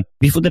moment. But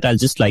before that, I'll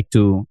just like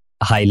to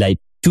highlight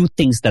two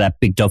things that I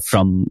picked up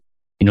from,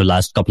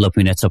 last couple of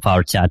minutes of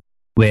our chat,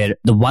 where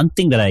the one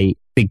thing that I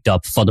picked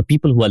up for the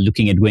people who are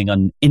looking at going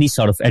on any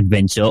sort of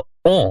adventure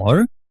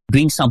or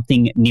doing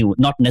something new,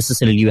 not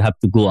necessarily you have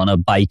to go on a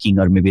biking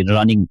or maybe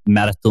running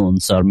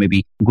marathons or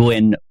maybe go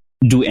and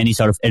do any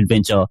sort of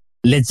adventure.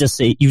 Let's just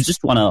say you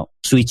just want to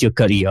switch your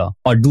career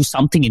or do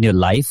something in your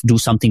life, do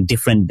something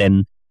different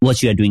than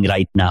what you are doing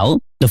right now.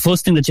 The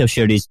first thing that you have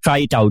shared is try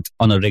it out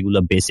on a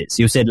regular basis.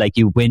 You said like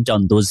you went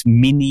on those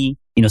mini,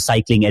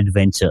 cycling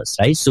adventures,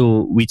 right?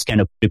 So which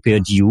kind of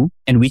prepared you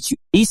and which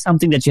is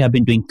something that you have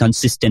been doing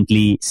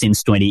consistently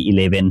since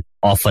 2011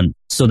 often,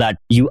 so that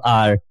you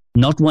are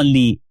not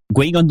only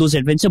going on those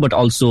adventures, but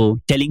also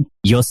telling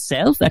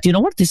yourself that,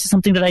 this is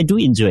something that I do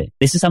enjoy.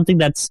 This is something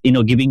that's,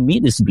 giving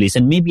me this bliss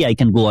and maybe I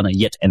can go on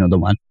yet another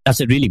one. That's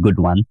a really good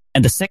one.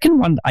 And the second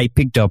one I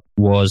picked up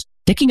was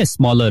taking a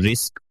smaller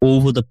risk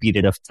over the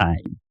period of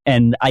time.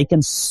 And I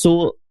can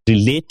so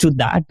relate to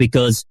that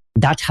because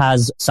that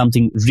has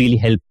something really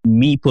helped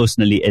me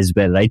personally as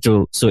well, right?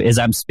 So as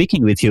I'm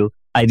speaking with you,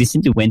 I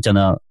recently went on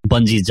a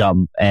bungee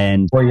jump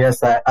and... Oh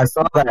yes, I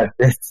saw that.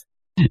 Yes.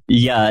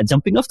 Yeah,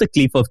 jumping off the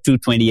cliff of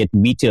 228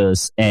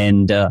 meters.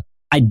 And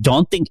I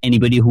don't think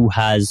anybody who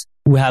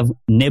have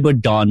never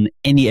done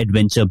any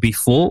adventure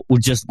before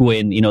would just go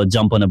and,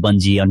 jump on a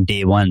bungee on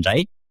day one,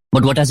 right?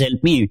 But what has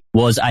helped me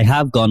was I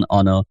have gone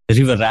on a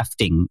river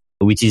rafting,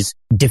 which is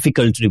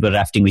difficult river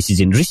rafting, which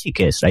is in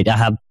Rishikesh, right? I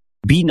have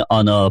been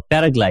on a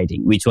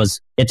paragliding, which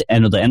was at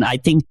another. And I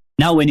think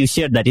now when you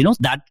share that,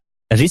 that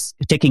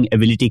risk-taking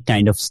ability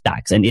kind of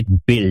stacks and it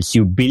builds.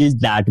 You build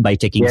that by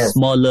taking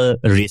smaller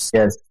risks.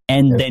 Yes.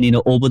 And then,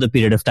 over the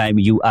period of time,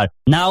 you are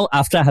now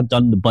after I have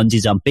done the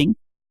bungee jumping,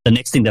 the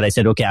next thing that I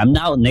said, okay,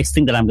 next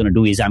thing that I'm going to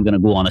do is I'm going to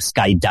go on a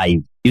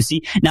skydive. You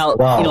see, now,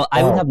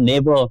 I would have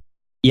never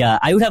Yeah,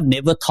 I would have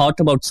never thought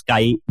about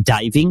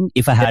skydiving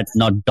if I had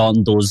not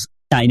done those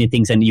tiny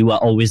things. And you are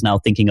always now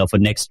thinking of a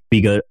next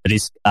bigger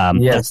risk.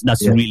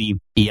 That's really,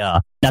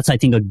 that's, I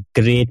think, a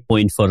great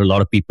point for a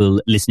lot of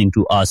people listening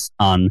to us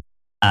on,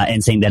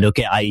 and saying that,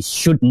 okay, I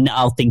should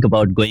now think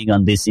about going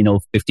on this,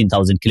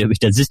 15,000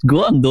 kilometers. Just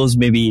go on those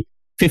maybe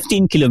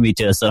 15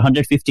 kilometers or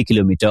 150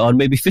 kilometer or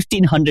maybe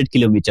 1500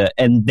 kilometer,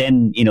 and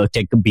then,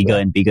 take a bigger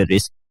and bigger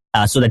risk.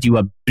 So that you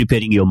are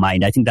preparing your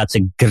mind. I think that's a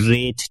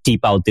great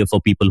tip out there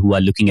for people who are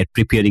looking at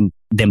preparing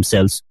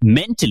themselves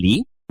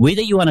mentally,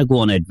 whether you want to go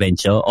on an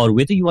adventure or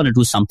whether you want to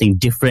do something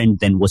different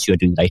than what you're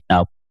doing right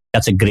now.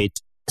 That's a great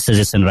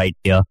suggestion right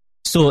there.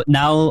 So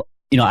now,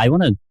 I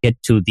want to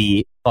get to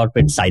the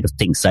corporate side of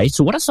things, right?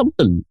 So what are some of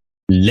the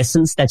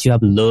lessons that you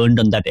have learned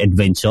on that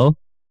adventure,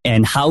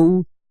 and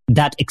how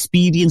that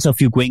experience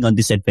of you going on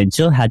this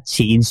adventure had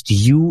changed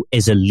you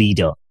as a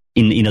leader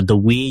in, the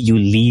way you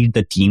lead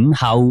the team,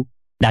 how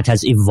that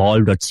has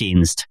evolved or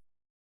changed?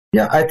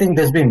 Yeah, I think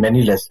there's been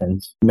many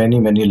lessons, many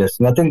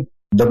lessons. I think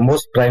the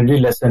most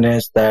primary lesson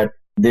is that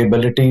the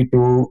ability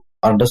to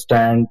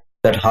understand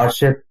that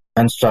hardship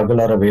and struggle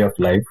are a way of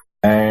life.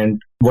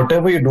 And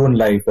whatever you do in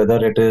life,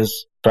 whether it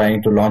is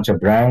trying to launch a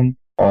brand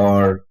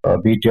or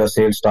beat your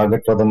sales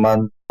target for the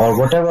month or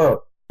whatever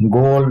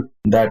goal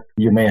that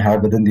you may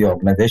have within the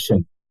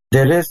organization,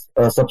 there is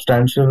a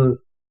substantial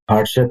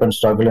hardship and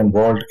struggle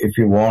involved if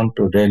you want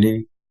to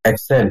really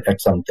excel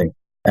at something.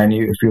 And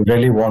if you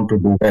really want to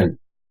do well.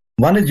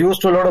 One is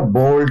used to a lot of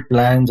bold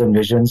plans and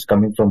visions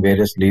coming from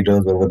various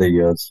leaders over the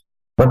years,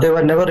 but they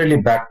were never really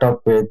backed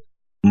up with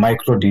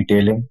micro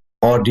detailing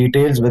or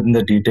details within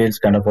the details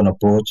kind of an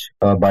approach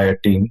by a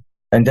team.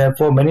 And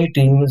therefore, many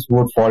teams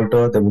would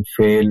falter, they would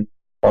fail,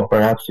 or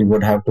perhaps we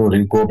would have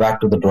to go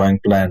back to the drawing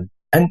plan.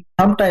 And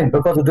sometimes,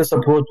 because of this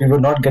approach, we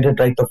would not get it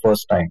right the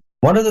first time.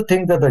 One of the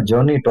things that the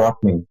journey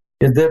taught me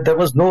is that there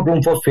was no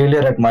room for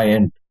failure at my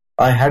end.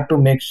 I had to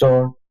make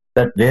sure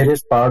that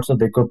various parts of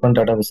the equipment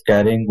that I was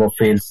carrying were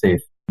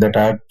fail-safe, that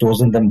I had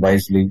chosen them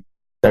wisely,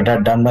 that I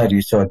had done my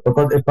research.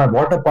 Because if my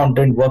water pump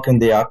didn't work in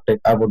the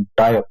Arctic, I would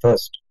die of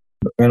thirst.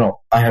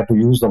 I had to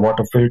use the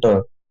water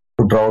filter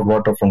to draw out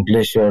water from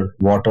glacier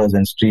waters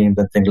and streams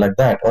and things like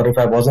that. Or if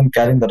I wasn't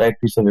carrying the right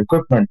piece of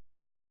equipment,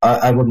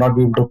 I would not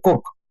be able to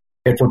cook.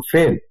 It would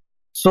fail.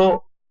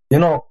 So,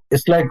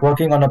 it's like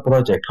working on a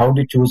project. How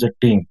do you choose a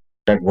team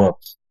that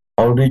works?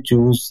 How do you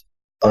choose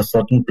a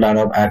certain plan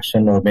of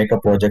action or make a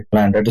project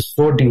plan that is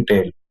so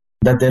detailed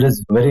that there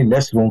is very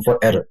less room for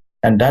error?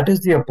 And that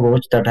is the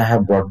approach that I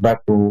have brought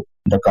back to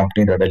the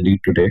company that I lead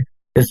today.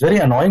 It's very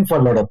annoying for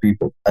a lot of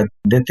people.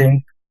 They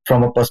think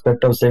from a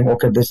perspective saying,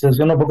 okay, this is,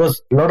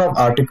 because a lot of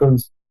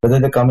articles, whether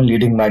they come in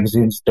leading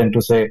magazines, tend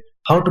to say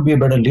how to be a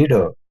better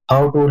leader,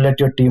 how to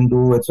let your team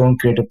do its own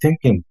creative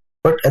thinking.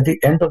 But at the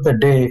end of the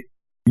day,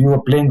 you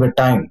are playing with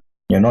time,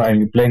 and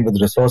you're playing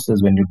with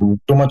resources when you do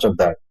too much of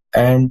that.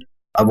 And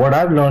what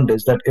I've learned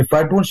is that if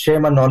I don't share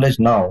my knowledge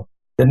now,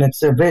 then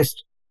it's a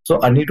waste. So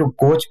I need to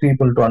coach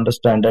people to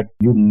understand that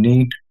you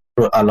need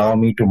to allow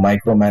me to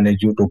micromanage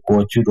you, to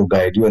coach you, to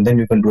guide you, and then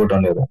you can do it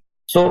on your own.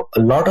 So a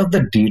lot of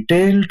the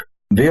detailed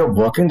way of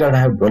working that I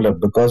have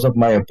developed because of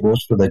my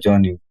approach to the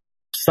journey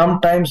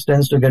sometimes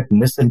tends to get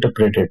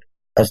misinterpreted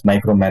as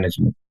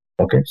micromanagement.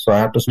 Okay, so I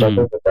have to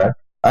struggle with that.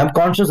 I'm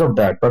conscious of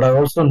that, but I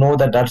also know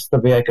that that's the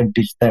way I can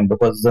teach them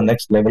because it's the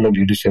next level of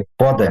leadership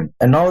for them.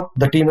 And now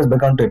the team has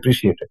begun to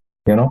appreciate it,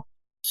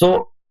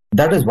 So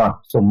that is one.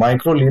 So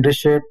micro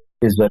leadership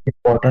is very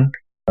important.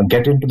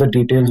 Get into the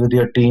details with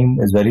your team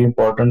is very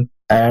important,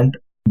 and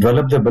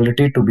develop the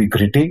ability to be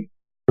gritty,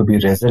 to be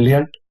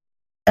resilient,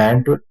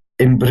 and to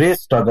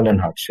embrace struggle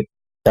and hardship.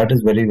 That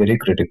is very, very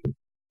critical.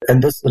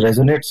 And this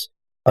resonates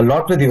a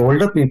lot with the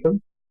older people,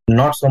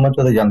 not so much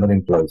with the younger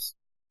employees,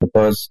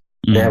 because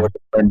they have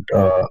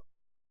a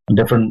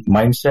different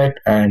mindset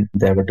and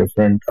they have a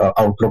different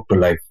outlook to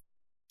life.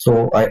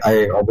 So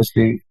I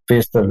obviously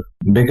face the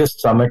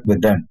biggest summit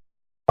with them,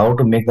 how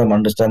to make them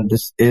understand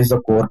this is a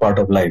core part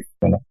of life.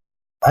 And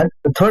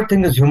the third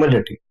thing is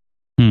humility.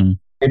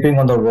 Sleeping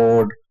on the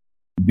road,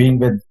 being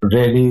with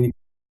really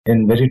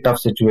in very tough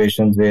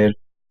situations where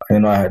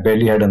I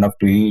barely had enough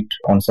to eat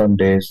on some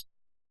days,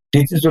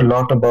 teaches you a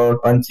lot about,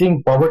 and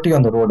seeing poverty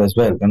on the road as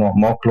well,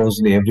 more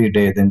closely every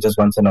day than just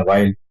once in a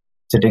while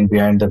sitting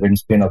behind the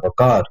windscreen of a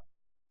car,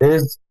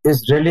 is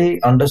really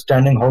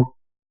understanding how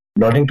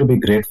learning to be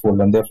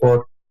grateful, and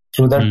therefore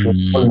through that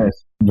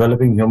gratefulness,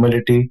 developing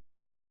humility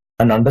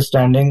and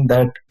understanding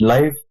that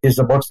life is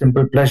about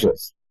simple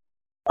pleasures.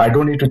 I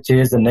don't need to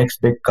chase the next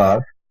big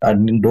car. I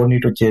don't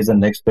need to chase the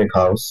next big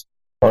house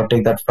or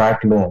take that fat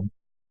loan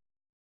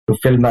to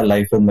fill my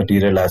life with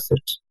material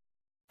assets.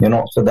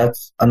 So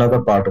that's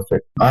another part of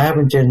it. I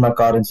haven't changed my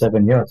car in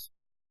 7 years.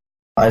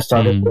 I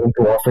started going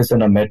to office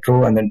in a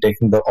metro and then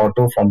taking the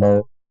auto from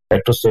the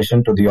petrol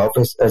station to the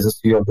office as a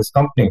CEO of this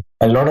company.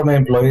 And a lot of my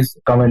employees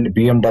come in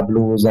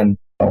BMWs and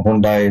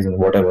Hyundais and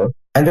whatever.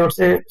 And they would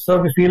say,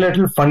 sir, we feel a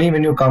little funny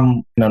when you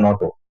come in an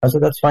auto. I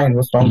said, that's fine.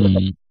 What's wrong with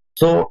that?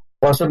 So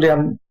possibly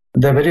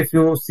there are very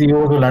few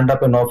CEOs who land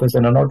up in office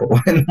in an auto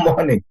in the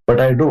morning,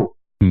 but I do.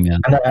 Yeah.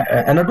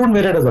 And I don't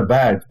wear it as a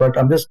badge, but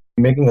I'm just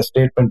making a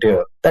statement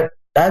here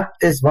that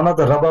is one of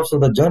the rub-offs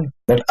of the journey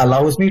that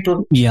allows me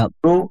to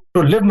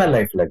live my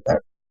life like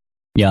that.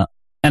 Yeah.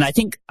 And I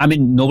think,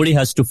 nobody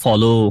has to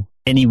follow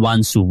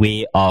anyone's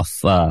way of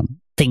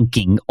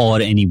thinking or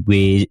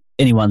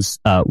anyone's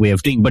way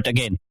of doing. But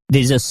again,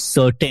 there's a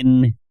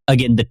certain,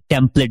 the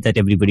template that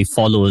everybody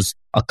follows.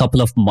 A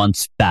couple of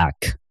months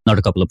back, not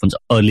a couple of months,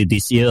 early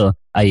this year,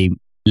 I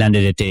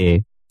landed at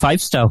a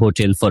 5-star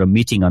hotel for a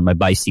meeting on my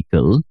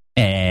bicycle.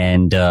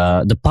 And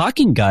the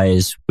parking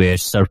guys were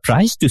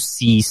surprised to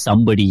see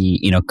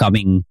somebody,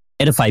 coming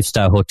at a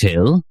 5-star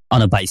hotel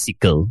on a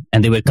bicycle,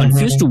 and they were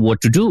confused to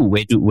what to do.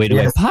 Where do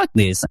I park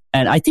this?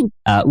 And I think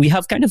we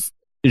have kind of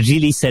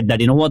really said that,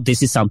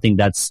 this is something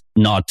that's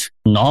not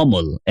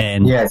normal.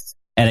 And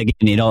and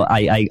again,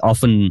 I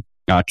often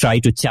try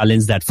to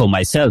challenge that for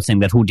myself, saying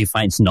that who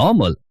defines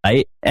normal,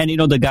 right? And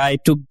the guy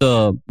took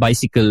the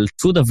bicycle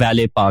to the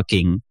valet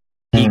parking.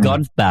 He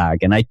got back,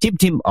 and I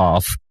tipped him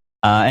off.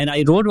 And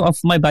I rode off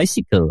my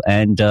bicycle.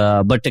 And,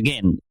 but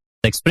again,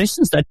 the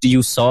expressions that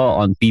you saw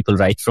on people,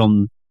 right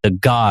from the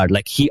guard,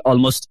 like he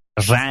almost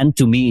ran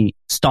to me,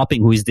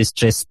 stopping, who is this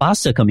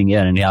trespasser coming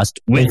here? And he asked,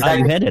 where are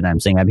you headed? I'm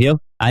saying,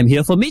 I'm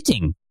here for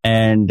meeting.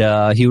 And,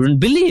 he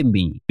wouldn't believe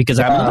me because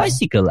I'm on a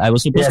bicycle. I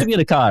was supposed to be in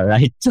a car,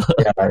 right?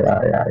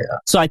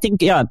 So I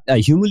think,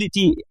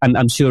 humility,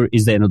 I'm sure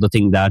is another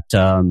thing that,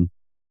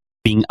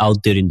 being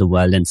out there in the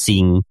world and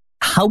seeing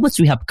how much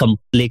we have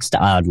complexed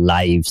our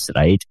lives,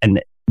 right?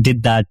 And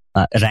did that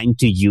rank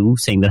to you,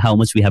 saying that how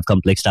much we have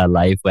complexed our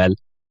life? Well,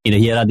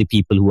 here are the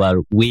people who are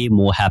way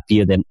more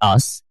happier than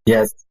us.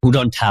 Yes. Who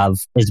don't have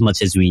as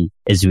much as we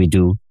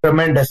do.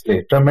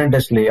 Tremendously.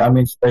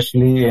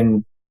 Especially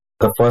in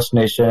the First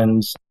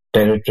Nations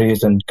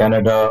territories in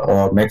Canada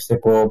or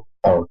Mexico,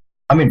 or,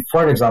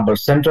 for example,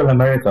 Central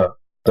America,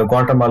 the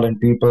Guatemalan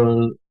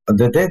people,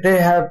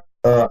 they have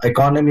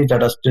economies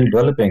that are still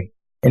developing.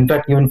 In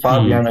fact, even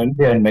far beyond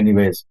India in many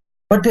ways.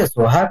 But they're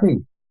so happy.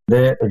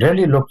 They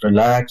really look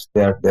relaxed.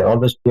 They're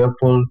always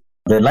cheerful.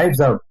 Their lives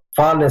are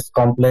far less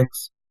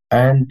complex.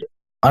 And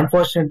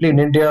unfortunately, in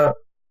India,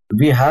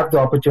 we have the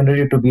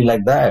opportunity to be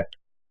like that.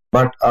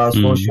 But our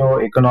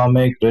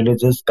socio-economic,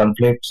 religious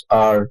conflicts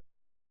are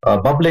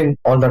bubbling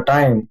all the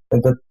time.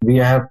 And that we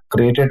have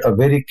created a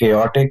very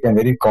chaotic and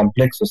very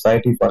complex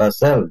society for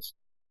ourselves.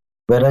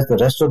 Whereas the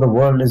rest of the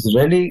world is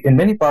really, in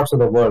many parts of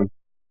the world,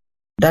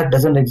 that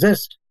doesn't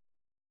exist.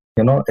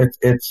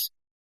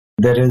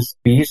 There is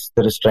peace,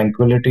 there is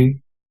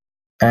tranquility,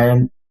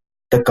 and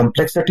the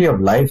complexity of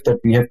life that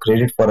we have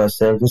created for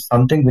ourselves is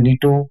something we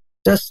need to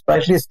just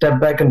slightly step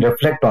back and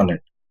reflect on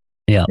it.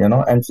 Yeah.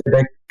 And say,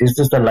 like, is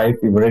this the life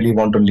we really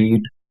want to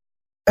lead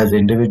as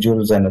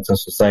individuals and as a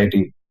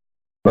society?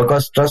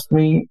 Because trust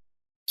me,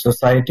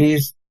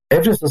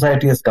 every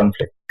society has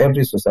conflict.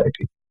 Every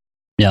society.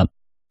 Yeah.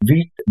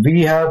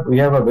 We have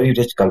a very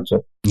rich culture.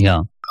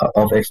 Yeah.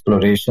 Of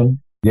exploration.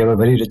 We have a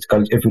very rich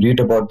culture. If you read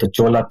about the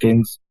Chola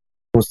kings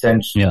who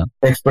sent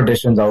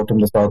expeditions out in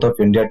the south of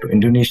India to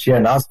Indonesia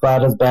and as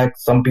far as back,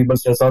 some people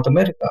say South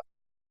America.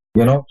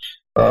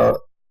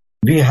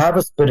 We have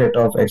a spirit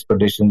of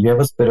expedition. We have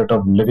a spirit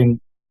of living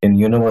in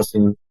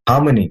universal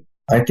harmony.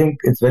 I think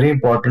it's very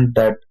important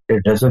that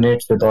it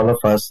resonates with all of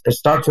us. It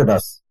starts with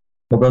us.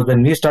 Because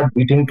when we start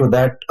beating to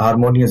that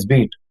harmonious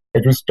beat,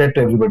 it will spread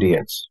to everybody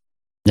else.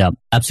 Yeah,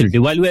 absolutely.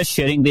 While we are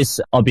sharing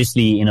this,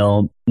 obviously,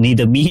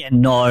 neither me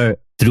and nor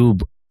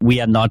Dhruv, we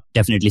are not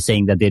definitely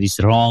saying that there is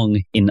wrong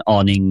in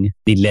owning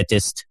the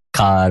latest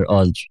car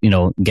or,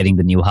 getting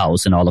the new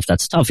house and all of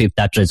that stuff. If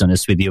that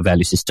resonates with your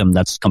value system,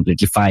 that's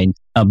completely fine.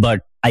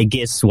 But I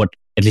guess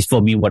at least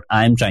for me, what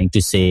I'm trying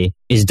to say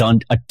is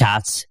don't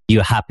attach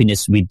your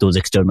happiness with those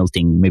external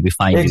things. Maybe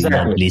find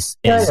at least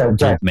as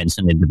Dhruv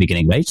mentioned in the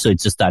beginning, right? So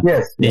it's just that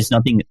there's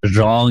nothing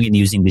wrong in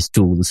using these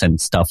tools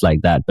and stuff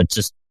like that, but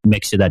just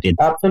make sure that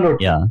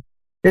absolutely. Yeah.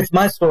 It's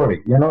my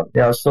story,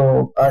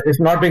 so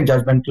it's not being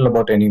judgmental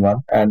about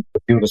anyone and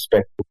with due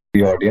respect to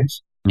the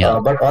audience.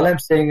 Yeah. But all I'm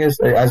saying is,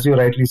 as you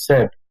rightly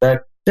said,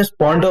 that just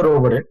ponder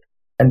over it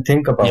and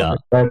think about it.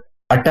 That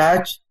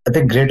attach, I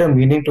think, greater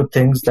meaning to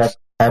things that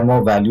have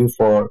more value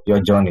for your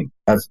journey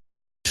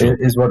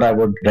is what I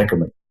would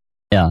recommend.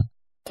 Yeah,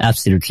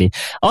 absolutely.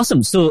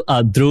 Awesome. So,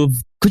 Dhruv,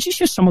 could you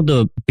share some of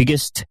the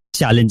biggest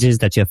challenges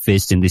that you have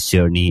faced in this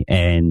journey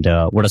and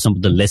what are some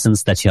of the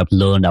lessons that you have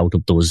learned out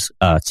of those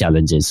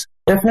challenges?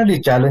 Definitely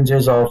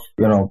challenges of,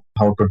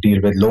 how to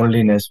deal with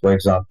loneliness, for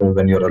example,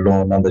 when you're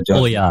alone on the journey.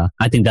 Oh, yeah.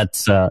 I think that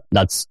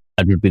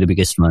would be the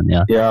biggest one.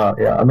 Yeah.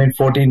 Yeah.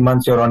 14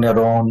 months you're on your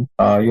own.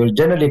 You're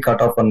generally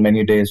cut off on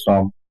many days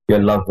from your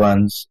loved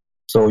ones.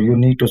 So you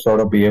need to sort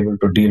of be able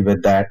to deal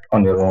with that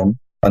on your own.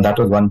 And that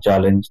was one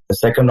challenge. The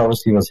second,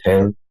 obviously, was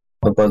health,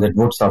 because it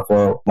would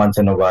suffer once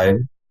in a while.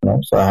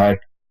 So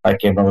I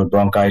came down with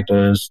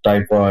bronchitis,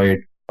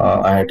 typhoid.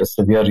 I had a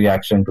severe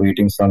reaction to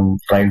eating some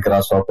fried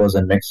grasshoppers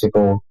in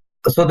Mexico.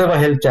 So there were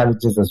health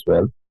challenges as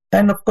well.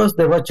 And of course,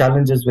 there were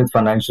challenges with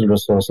financial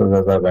resources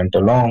as I went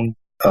along.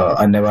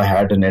 I never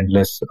had an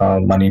endless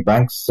money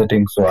bank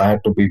sitting, so I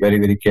had to be very,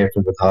 very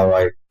careful with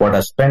what I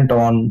spent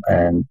on,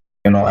 and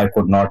I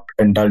could not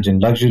indulge in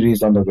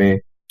luxuries on the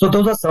way. So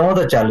those are some of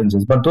the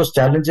challenges, but those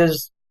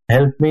challenges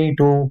helped me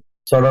to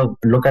sort of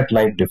look at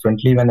life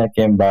differently when I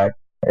came back.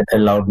 It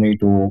allowed me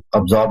to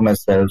absorb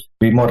myself,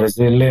 be more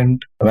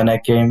resilient. When I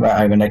came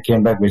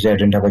back, which I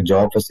didn't have a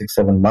job for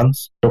 6-7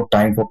 months, took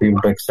time for people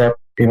to accept.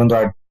 Even though I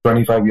had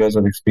 25 years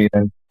of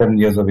experience, 7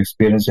 years of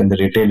experience in the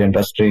retail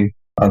industry,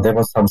 there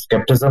was some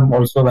skepticism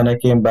also when I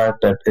came back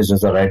that is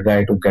this the right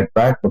guy to get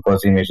back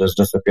because he may just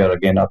disappear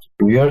again after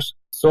 2 years.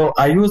 So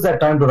I used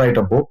that time to write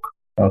a book.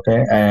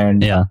 Okay.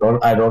 And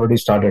I'd already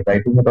started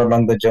writing it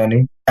along the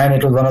journey. And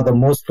it was one of the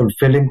most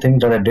fulfilling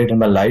things that I did in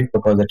my life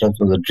because it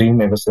was a dream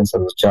ever since I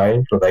was a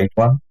child to write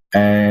one.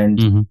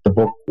 And the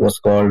book was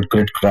called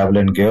Grit, Gravel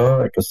and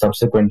Gear. It was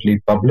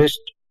subsequently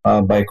published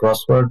by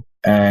Crossword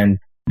and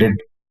did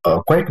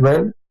quite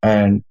well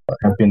and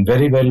have been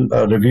very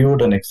well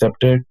reviewed and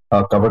accepted,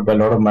 covered by a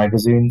lot of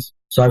magazines.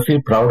 So I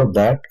feel proud of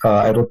that.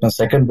 I wrote my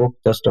second book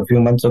just a few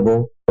months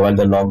ago while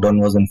the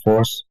lockdown was in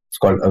force. It's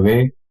called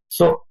Away.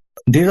 So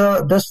these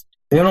are just,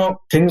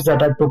 things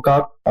that I took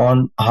up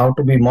on how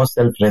to be more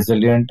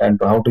self-resilient and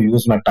how to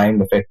use my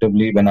time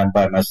effectively when I'm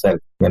by myself,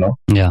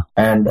 Yeah.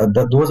 And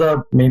those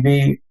are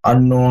maybe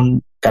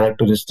unknown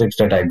characteristics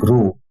that I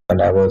grew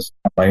when I was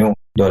on my own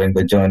during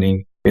the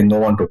journey with no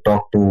one to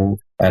talk to.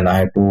 And I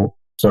had to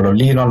sort of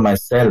lean on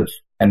myself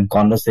and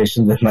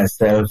conversations with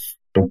myself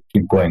to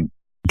keep going.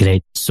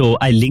 Great. So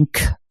I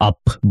link up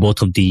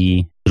both of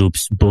the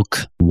Dhruv's book.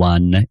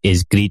 One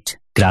is Grit,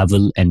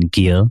 Gravel and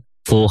Gear,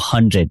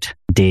 400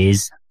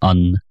 days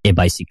on a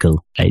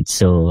bicycle, right?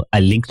 So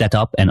I link that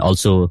up and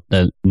also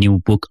the new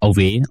book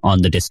Away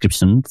on the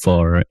description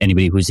for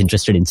anybody who's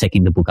interested in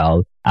checking the book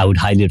out. I would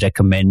highly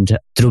recommend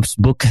Dhruv's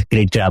book,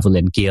 Great Travel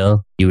and Gear.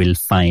 You will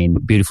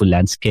find beautiful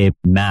landscape,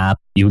 map.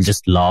 You will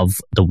just love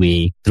the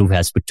way Dhruv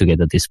has put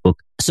together this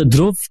book. So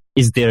Dhruv,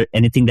 is there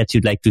anything that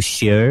you'd like to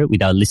share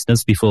with our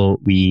listeners before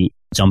we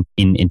jump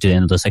into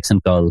another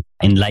section called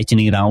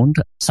Enlightening Round,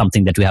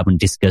 something that we haven't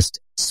discussed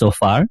so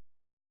far?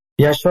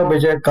 Yeah, sure,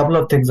 Vijay. A couple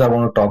of things I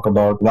want to talk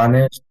about. One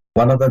is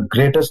one of the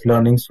greatest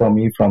learnings for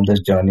me from this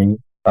journey,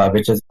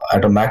 which is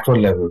at a macro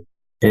level,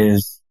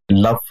 is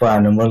love for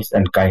animals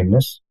and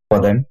kindness for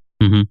them.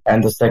 Mm-hmm.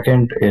 And the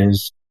second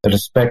is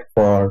respect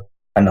for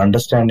and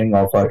understanding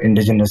of our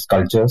indigenous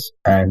cultures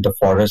and the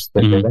forests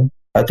they live in.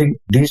 I think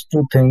these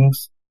two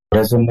things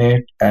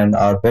resonate and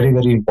are very,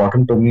 very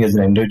important to me as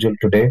an individual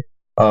today,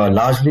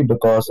 largely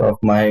because of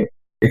my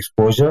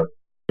exposure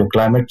to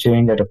climate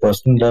change at a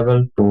personal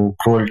level, to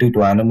cruelty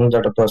to animals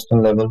at a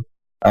personal level,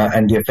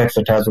 and the effects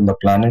it has on the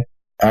planet.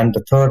 And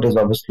the third is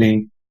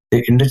obviously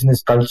the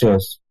indigenous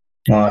cultures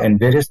in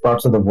various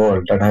parts of the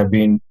world that have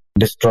been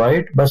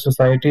destroyed by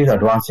societies,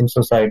 advancing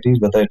societies,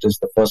 whether it is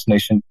the First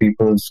Nation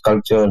people's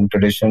culture and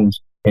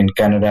traditions in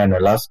Canada and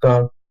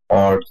Alaska,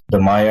 or the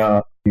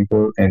Maya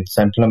people in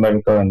Central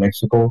America and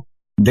Mexico.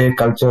 Their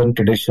culture and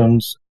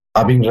traditions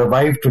are being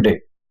revived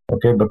today,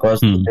 okay,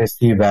 because they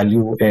see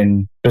value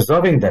in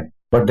preserving them.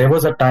 But there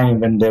was a time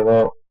when they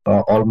were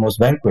almost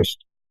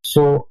vanquished.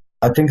 So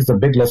I think it's a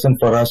big lesson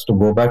for us to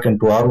go back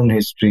into our own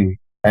history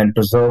and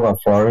preserve our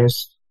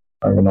forests,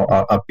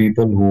 our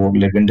people who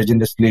live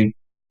indigenously,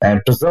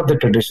 and preserve the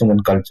traditions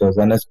and cultures.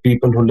 And as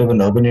people who live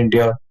in urban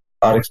India,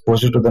 our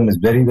exposure to them is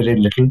very, very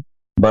little.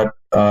 But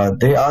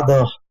they are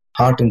the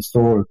heart and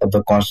soul of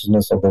the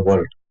consciousness of the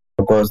world,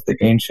 because the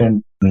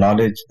ancient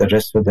knowledge that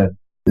rests within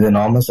is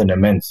enormous and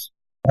immense.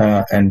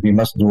 And we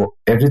must do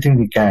everything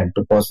we can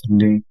to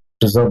possibly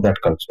preserve that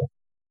culture.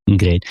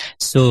 Great.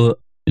 So,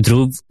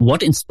 Dhruv,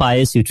 what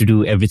inspires you to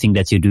do everything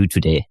that you do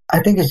today? I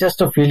think it's just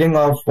a feeling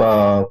of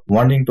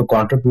wanting to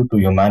contribute to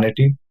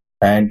humanity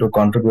and to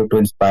contribute to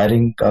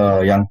inspiring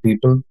young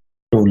people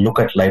to look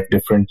at life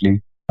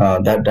differently.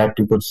 That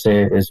you could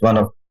say is one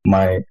of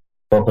my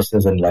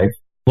purposes in life.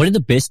 What is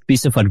the best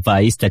piece of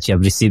advice that you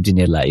have received in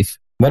your life?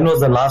 When was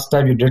the last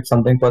time you did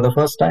something for the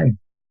first time?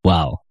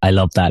 Wow, I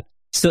love that.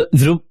 So,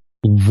 Dhruv,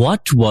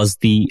 what was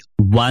the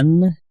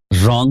one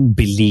wrong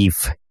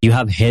belief you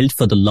have held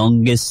for the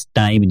longest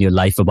time in your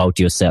life about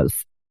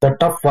yourself? The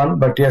tough one,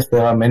 but yes,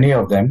 there are many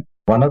of them.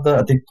 One of the,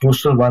 I think,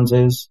 crucial ones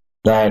is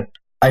that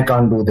I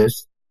can't do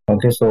this.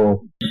 Okay,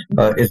 so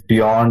it's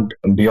beyond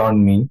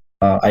me.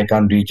 I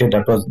can't reach it.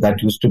 That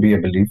used to be a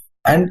belief,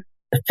 and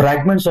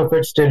fragments of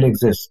it still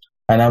exist,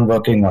 and I'm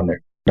working on it.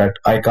 That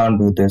I can't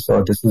do this,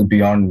 or this is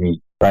beyond me.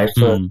 Right.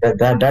 So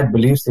that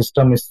belief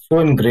system is so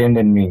ingrained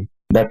in me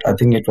that I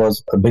think it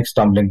was a big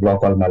stumbling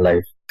block all my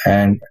life.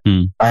 And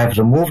I have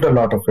removed a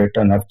lot of it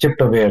and I've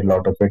chipped away a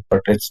lot of it,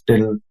 but it's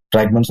still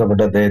fragments of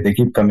it are there. They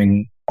keep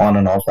coming on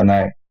and off, and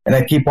I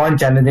keep on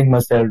challenging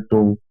myself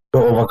to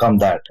overcome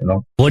that.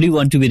 What do you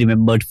want to be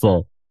remembered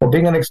for? For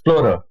being an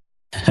explorer.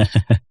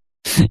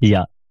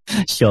 Yeah,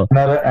 sure.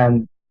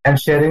 And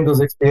sharing those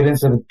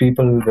experiences with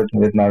people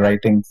with my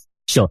writings.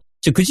 Sure.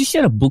 So could you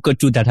share a book or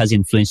two that has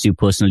influenced you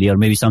personally, or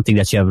maybe something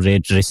that you have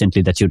read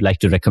recently that you'd like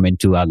to recommend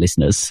to our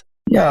listeners?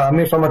 Yeah, I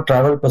mean, from a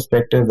travel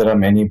perspective, there are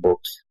many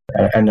books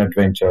and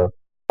adventure.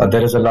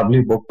 There is a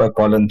lovely book by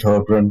Colin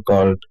Thurbrand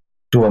called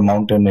To a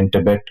Mountain in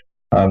Tibet,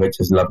 which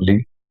is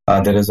lovely.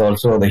 There is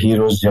also The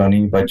Hero's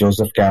Journey by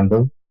Joseph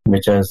Campbell,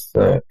 which has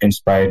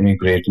inspired me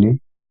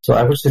greatly. So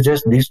I would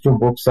suggest these two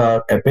books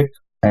are epic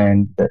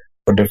and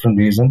for different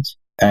reasons,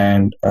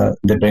 and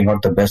they bring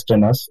out the best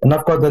in us. And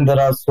of course, then there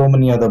are so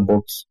many other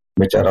books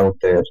which are out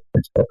there,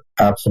 which are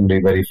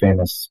absolutely very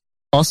famous.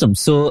 Awesome.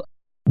 So,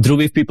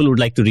 Dhruv, if people would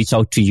like to reach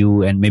out to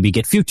you and maybe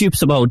get few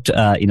tips about,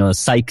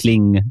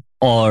 cycling,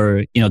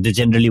 or, they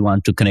generally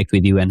want to connect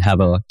with you and have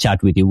a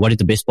chat with you, what is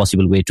the best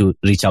possible way to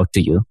reach out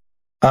to you?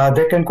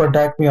 They can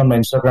contact me on my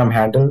Instagram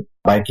handle,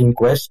 Biking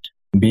Quest,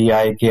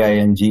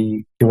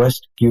 BIKING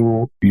Quest,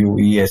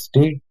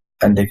 QUEST,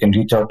 and they can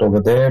reach out over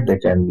there. They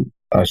can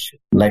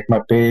like my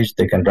page.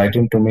 They can write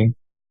into me.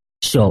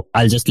 Sure.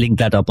 I'll just link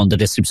that up on the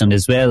description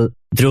as well.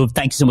 Dhruv,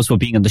 thank you so much for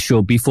being on the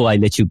show. Before I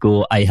let you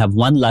go, I have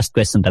one last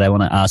question that I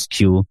want to ask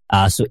you.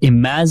 So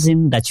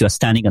imagine that you are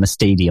standing on a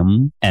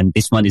stadium, and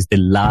this one is the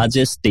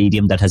largest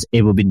stadium that has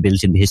ever been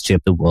built in the history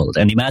of the world.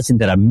 And imagine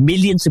there are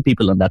millions of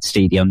people on that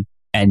stadium,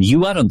 and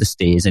you are on the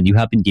stage, and you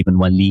have been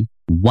given only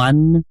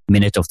 1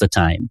 minute of the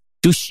time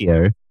to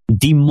share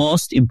the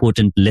most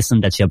important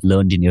lesson that you have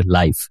learned in your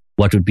life.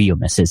 What would be your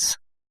message?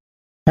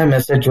 My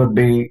message would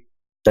be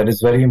that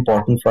it's very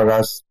important for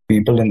us,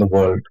 people in the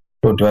world,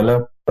 to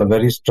develop a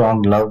very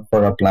strong love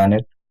for our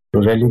planet, to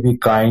really be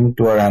kind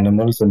to our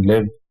animals and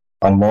live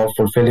a more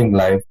fulfilling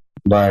life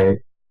by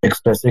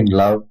expressing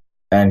love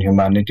and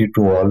humanity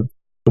to all,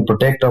 to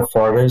protect our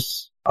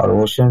forests, our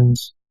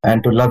oceans,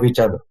 and to love each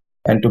other,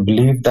 and to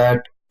believe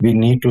that we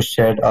need to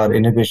shed our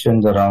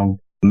inhibitions around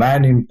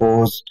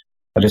man-imposed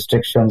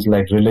restrictions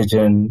like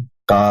religion,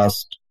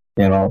 caste,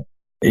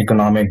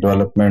 economic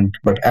development,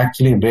 but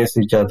actually embrace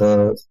each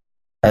other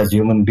as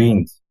human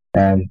beings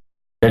and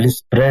really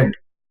spread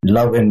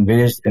love in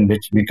ways in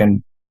which we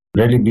can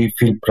really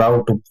feel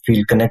proud to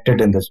feel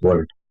connected in this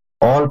world.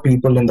 All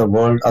people in the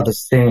world are the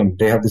same.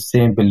 They have the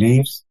same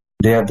beliefs.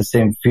 They have the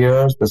same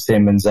fears, the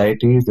same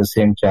anxieties, the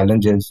same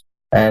challenges.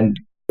 And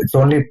it's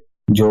only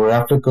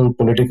geographical,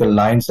 political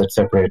lines that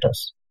separate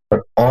us.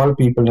 But all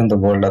people in the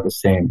world are the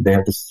same. They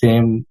have the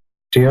same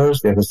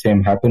tears. They have the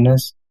same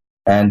happiness.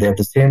 And they have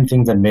the same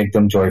things that make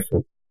them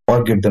joyful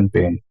or give them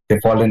pain. They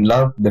fall in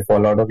love, they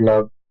fall out of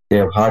love, they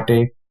have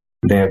heartache,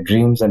 they have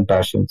dreams and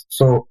passions.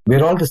 So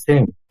we're all the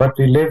same, but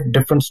we live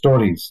different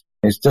stories.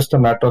 It's just a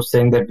matter of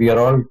saying that we are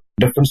all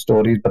different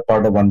stories, but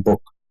part of one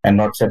book and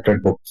not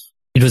separate books.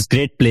 It was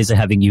great pleasure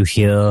having you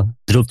here.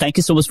 Dhruv, thank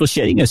you so much for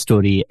sharing your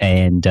story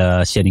and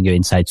sharing your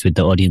insights with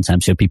the audience. I'm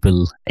sure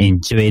people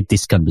enjoyed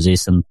this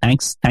conversation.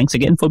 Thanks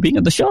again for being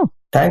on the show.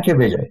 Thank you,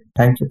 Vijay.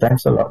 Thank you.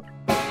 Thanks a lot.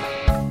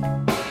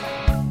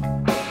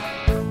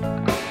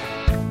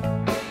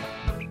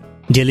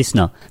 Dear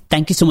listener,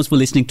 thank you so much for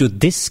listening to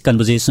this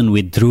conversation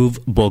with Dhruv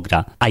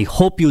Bogra. I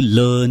hope you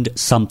learned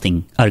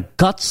something or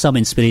got some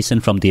inspiration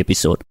from the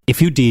episode.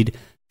 If you did,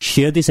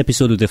 share this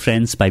episode with your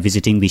friends by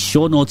visiting the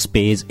show notes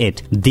page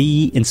at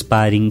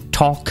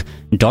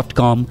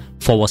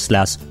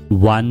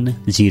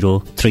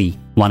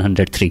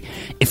theinspiringtalk.com/103.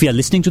 If you are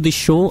listening to this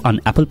show on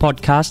Apple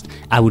Podcast,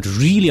 I would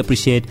really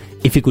appreciate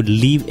if you could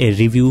leave a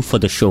review for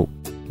the show.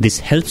 This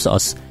helps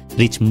us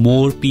reach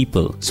more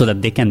people so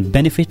that they can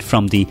benefit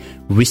from the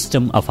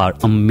wisdom of our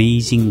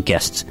amazing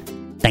guests.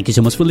 Thank you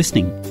so much for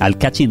listening. I'll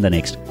catch you in the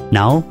next.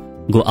 Now,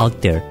 go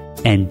out there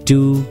and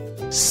do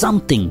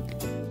something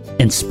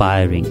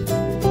inspiring.